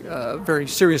as very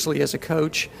seriously as a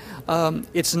coach,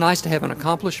 it's nice to have an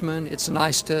accomplishment. It's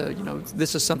nice to,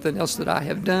 this is something else that I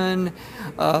have done,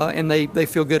 and they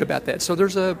feel good about that. So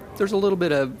there's a little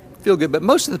bit of feel good. But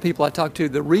most of the people I talk to,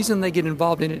 the reason they get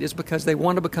involved in it is because they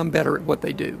want to become better at what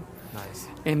they do. Nice.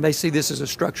 And they see this as a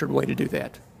structured way to do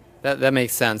that. That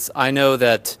makes sense. I know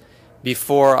that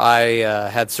before I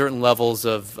had certain levels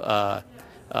of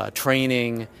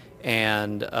training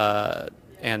and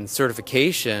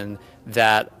certification,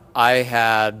 that I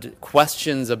had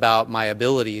questions about my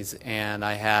abilities, and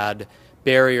I had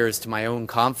barriers to my own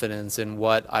confidence in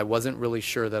what I wasn't really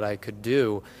sure that I could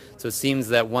do. So it seems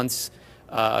that once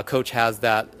a coach has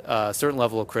that certain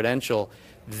level of credential,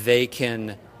 they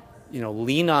can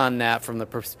lean on that from the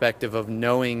perspective of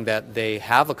knowing that they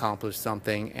have accomplished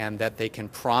something, and that they can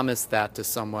promise that to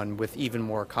someone with even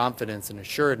more confidence and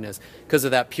assuredness because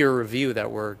of that peer review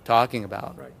that we're talking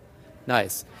about. Right.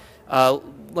 Nice.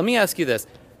 Let me ask you this.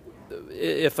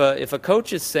 If a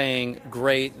coach is saying,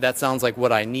 great, that sounds like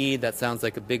what I need, that sounds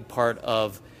like a big part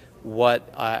of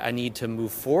what I need to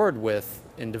move forward with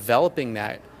in developing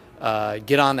that,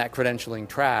 get on that credentialing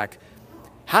track,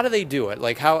 how do they do it?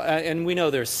 Like how? And we know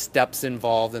there's steps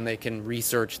involved, and they can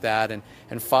research that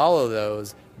and follow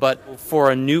those. But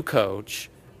for a new coach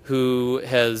who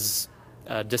has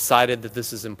decided that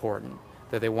this is important,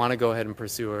 that they want to go ahead and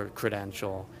pursue a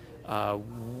credential,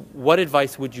 what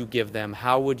advice would you give them?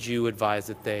 How would you advise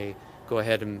that they go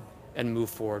ahead and move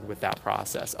forward with that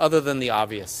process, other than the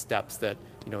obvious steps that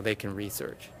they can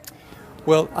research?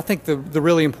 Well, I think the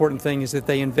really important thing is that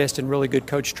they invest in really good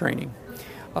coach training.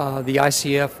 The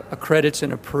ICF accredits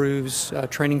and approves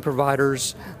training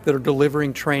providers that are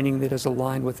delivering training that is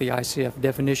aligned with the ICF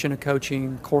definition of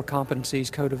coaching, core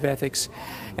competencies, code of ethics,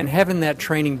 and having that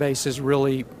training base is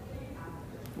really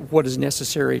what is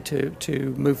necessary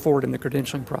to move forward in the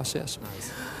credentialing process.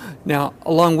 Nice. Now,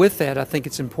 along with that, I think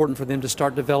it's important for them to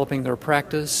start developing their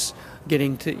practice,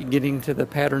 getting to the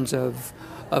patterns of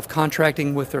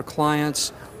contracting with their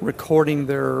clients, recording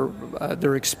their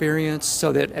experience,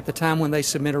 so that at the time when they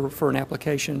submit for an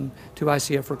application to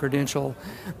ICF for credential,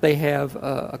 they have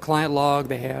a client log,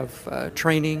 they have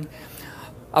training.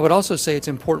 I would also say it's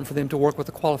important for them to work with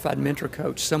a qualified mentor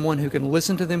coach, someone who can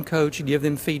listen to them coach, give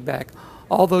them feedback.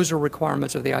 All those are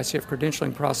requirements of the ICF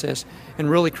credentialing process and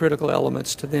really critical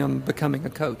elements to them becoming a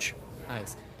coach.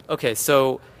 Nice. Okay,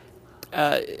 so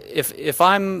if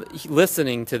I'm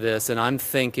listening to this and I'm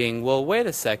thinking, well, wait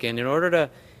a second, in order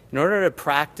to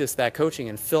practice that coaching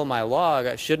and fill my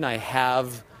log, shouldn't I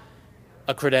have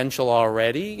a credential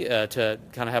already to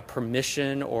kind of have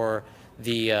permission or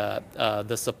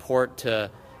the support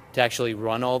to actually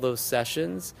run all those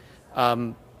sessions?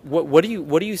 What do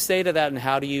you say to that, and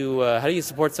how do you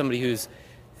support somebody who's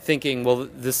thinking, well,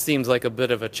 this seems like a bit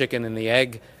of a chicken and the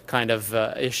egg kind of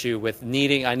issue with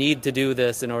I need to do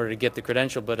this in order to get the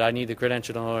credential, but I need the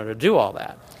credential in order to do all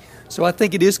that? So I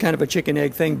think it is kind of a chicken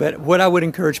egg thing, but what I would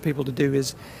encourage people to do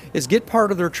is get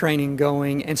part of their training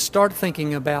going and start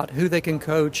thinking about who they can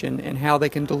coach and how they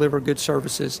can deliver good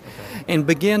services. And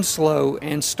begin slow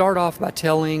and start off by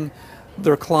telling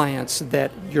their clients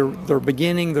that they're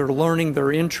beginning, they're learning,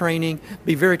 they're in training.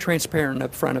 Be very transparent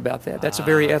up front about that. That's a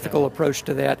very ethical approach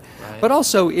to that. Right. But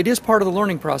also, it is part of the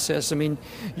learning process. I mean,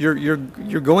 you're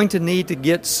going to need to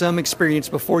get some experience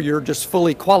before you're just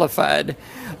fully qualified.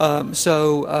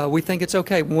 So we think it's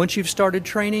okay once you've started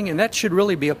training, and that should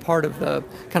really be a part of the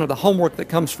kind of the homework that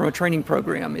comes from a training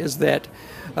program. Is that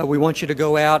we want you to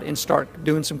go out and start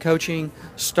doing some coaching,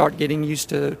 start getting used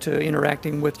to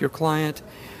interacting with your client.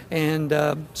 And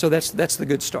so that's the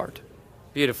good start.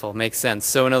 Beautiful, makes sense.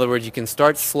 So in other words, you can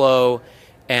start slow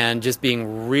and just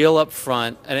being real up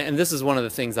front. And this is one of the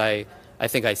things I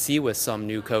think I see with some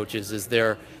new coaches is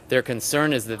their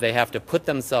concern is that they have to put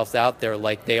themselves out there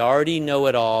like they already know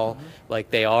it all,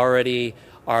 like they already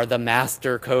are the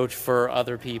master coach for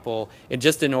other people, and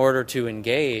just in order to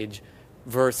engage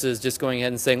versus just going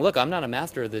ahead and saying, look, I'm not a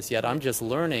master of this yet, I'm just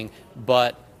learning,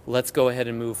 but let's go ahead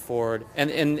and move forward.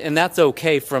 And that's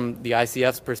okay from the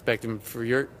ICF's perspective, and for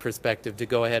your perspective, to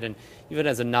go ahead and, even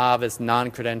as a novice,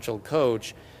 non-credentialed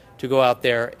coach, to go out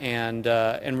there and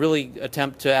really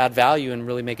attempt to add value and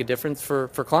really make a difference for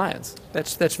clients.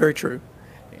 That's very true.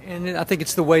 And I think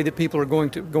it's the way that people are going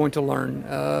to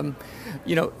learn.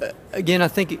 Again, I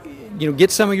think, get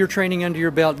some of your training under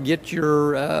your belt, get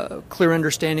your clear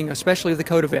understanding, especially of the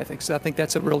code of ethics. I think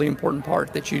that's a really important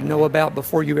part that you know about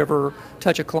before you ever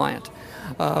touch a client.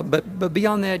 But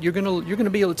beyond that, you're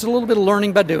gonna be. It's a little bit of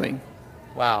learning by doing.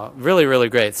 Wow, really, really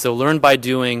great. So learn by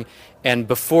doing, and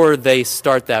before they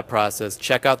start that process,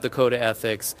 check out the code of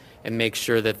ethics and make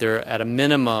sure that they're at a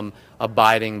minimum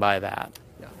abiding by that.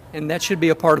 And that should be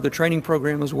a part of the training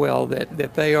program as well,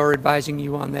 that they are advising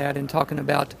you on that and talking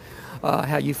about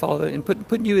how you follow it and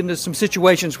putting you into some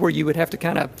situations where you would have to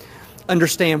kind of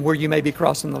understand where you may be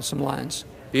crossing some lines.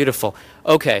 Beautiful.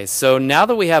 Okay, so now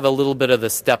that we have a little bit of the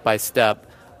step-by-step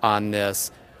on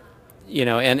this,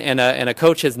 and a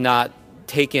coach has not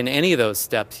taken any of those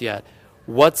steps yet,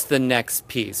 what's the next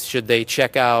piece? Should they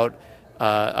check out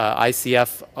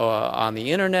ICF on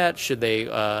the internet? Should they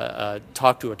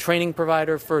talk to a training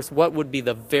provider first? What would be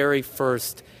the very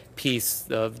first piece,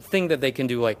 the thing that they can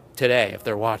do like today if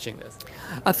they're watching this?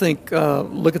 I think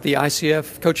look at the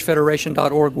ICF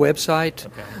coachfederation.org website.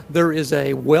 Okay. There is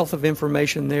a wealth of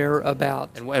information there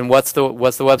about. And what's the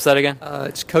website again?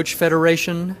 It's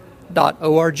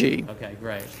coachfederation.org. Okay,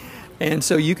 great. And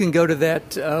so you can go to that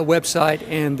website,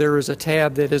 and there is a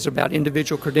tab that is about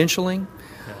individual credentialing.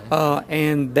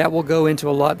 And that will go into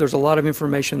there's a lot of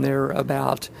information there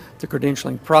about the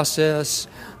credentialing process.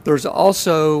 There's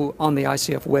also on the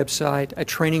ICF website a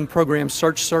training program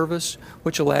search service,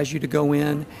 which allows you to go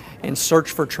in and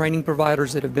search for training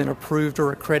providers that have been approved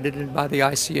or accredited by the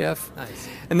ICF. Nice.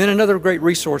 And then another great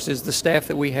resource is the staff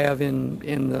that we have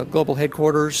in the global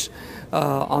headquarters.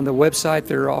 On the website,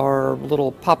 there are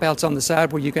little pop-outs on the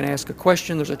side where you can ask a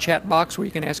question. There's a chat box where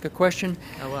you can ask a question.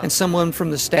 Oh, wow. And someone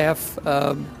from the staff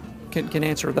can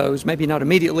answer those. Maybe not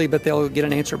immediately, but they'll get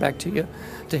an answer back to you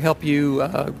to help you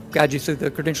guide you through the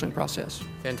credentialing process.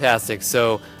 Fantastic.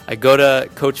 So I go to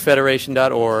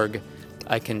coachfederation.org.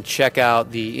 I can check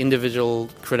out the individual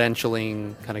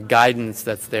credentialing kind of guidance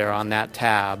that's there on that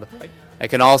tab. Right. I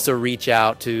can also reach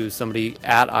out to somebody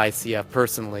at ICF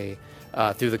personally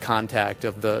through the contact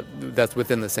that's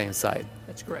within the same site.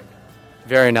 That's correct.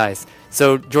 Very nice.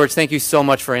 So, George, thank you so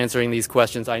much for answering these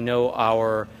questions. I know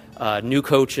our new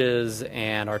coaches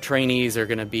and our trainees are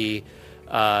going to be,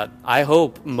 I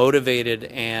hope, motivated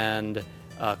and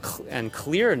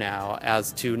clear now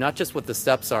as to not just what the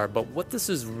steps are, but what this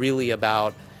is really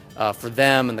about for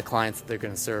them and the clients that they're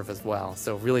going to serve as well.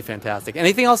 So really fantastic.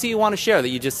 Anything else that you want to share that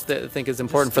you just think is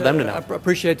important for them to know? I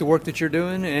appreciate the work that you're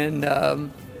doing, and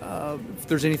if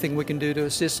there's anything we can do to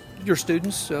assist your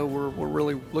students, we're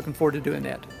really looking forward to doing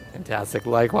that. Fantastic.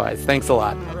 Likewise. Thanks a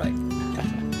lot. All right.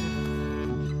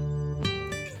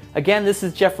 Again, this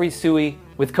is Jeffrey Sooey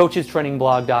with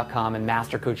CoachesTrainingBlog.com and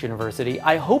Master Coach University.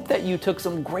 I hope that you took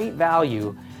some great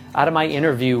value out of my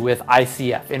interview with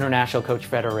ICF, International Coach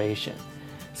Federation.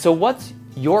 So what's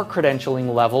your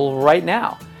credentialing level right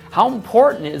now? How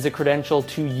important is a credential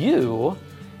to you,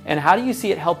 and how do you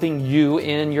see it helping you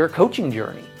in your coaching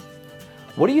journey?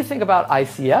 What do you think about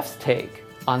ICF's take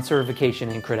on certification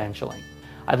and credentialing?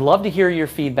 I'd love to hear your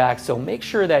feedback, so make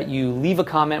sure that you leave a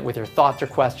comment with your thoughts or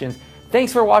questions.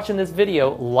 Thanks for watching this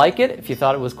video. Like it if you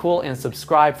thought it was cool, and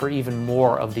subscribe for even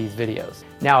more of these videos.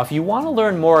 Now, if you want to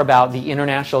learn more about the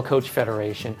International Coach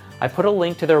Federation, I put a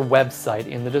link to their website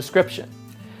in the description.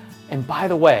 And by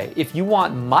the way, if you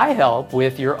want my help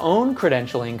with your own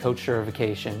credentialing coach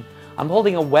certification, I'm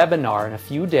holding a webinar in a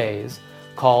few days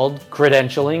called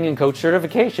Credentialing and Coach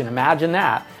Certification. Imagine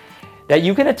that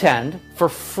you can attend for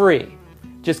free.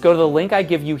 Just go to the link I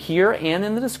give you here and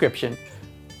in the description.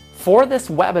 For this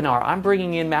webinar, I'm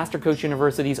bringing in Master Coach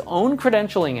University's own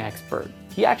credentialing expert.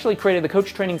 He actually created the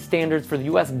coach training standards for the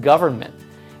US government,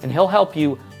 and he'll help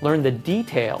you learn the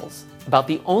details about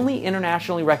the only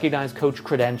internationally recognized coach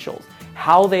credentials,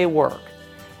 how they work,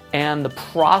 and the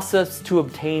process to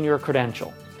obtain your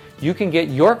credential. You can get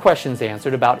your questions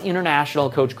answered about international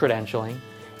coach credentialing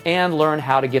and learn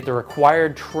how to get the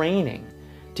required training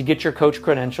to get your coach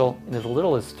credential in as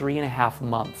little as 3.5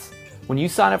 months. When you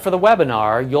sign up for the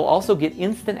webinar, you'll also get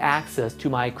instant access to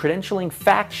my credentialing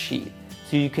fact sheet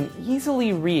so you can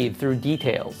easily read through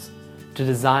details to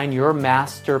design your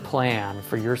master plan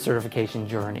for your certification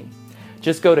journey.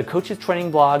 Just go to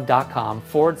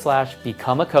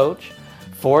coachestrainingblog.com/become a coach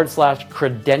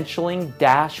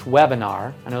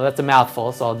 /credentialing-webinar. I know that's a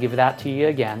mouthful, so I'll give that to you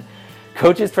again.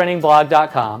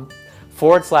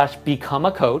 coachestrainingblog.com/become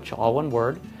a coach, all one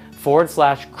word,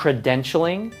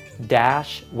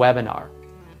 /credentialing-webinar.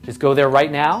 Just go there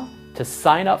right now to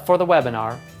sign up for the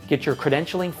webinar, get your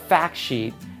credentialing fact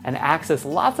sheet, and access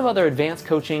lots of other advanced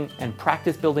coaching and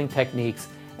practice building techniques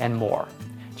and more.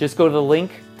 Just go to the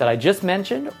link that I just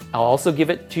mentioned. I'll also give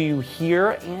it to you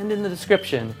here and in the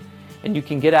description, and you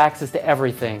can get access to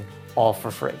everything all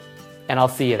for free. And I'll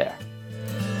see you there.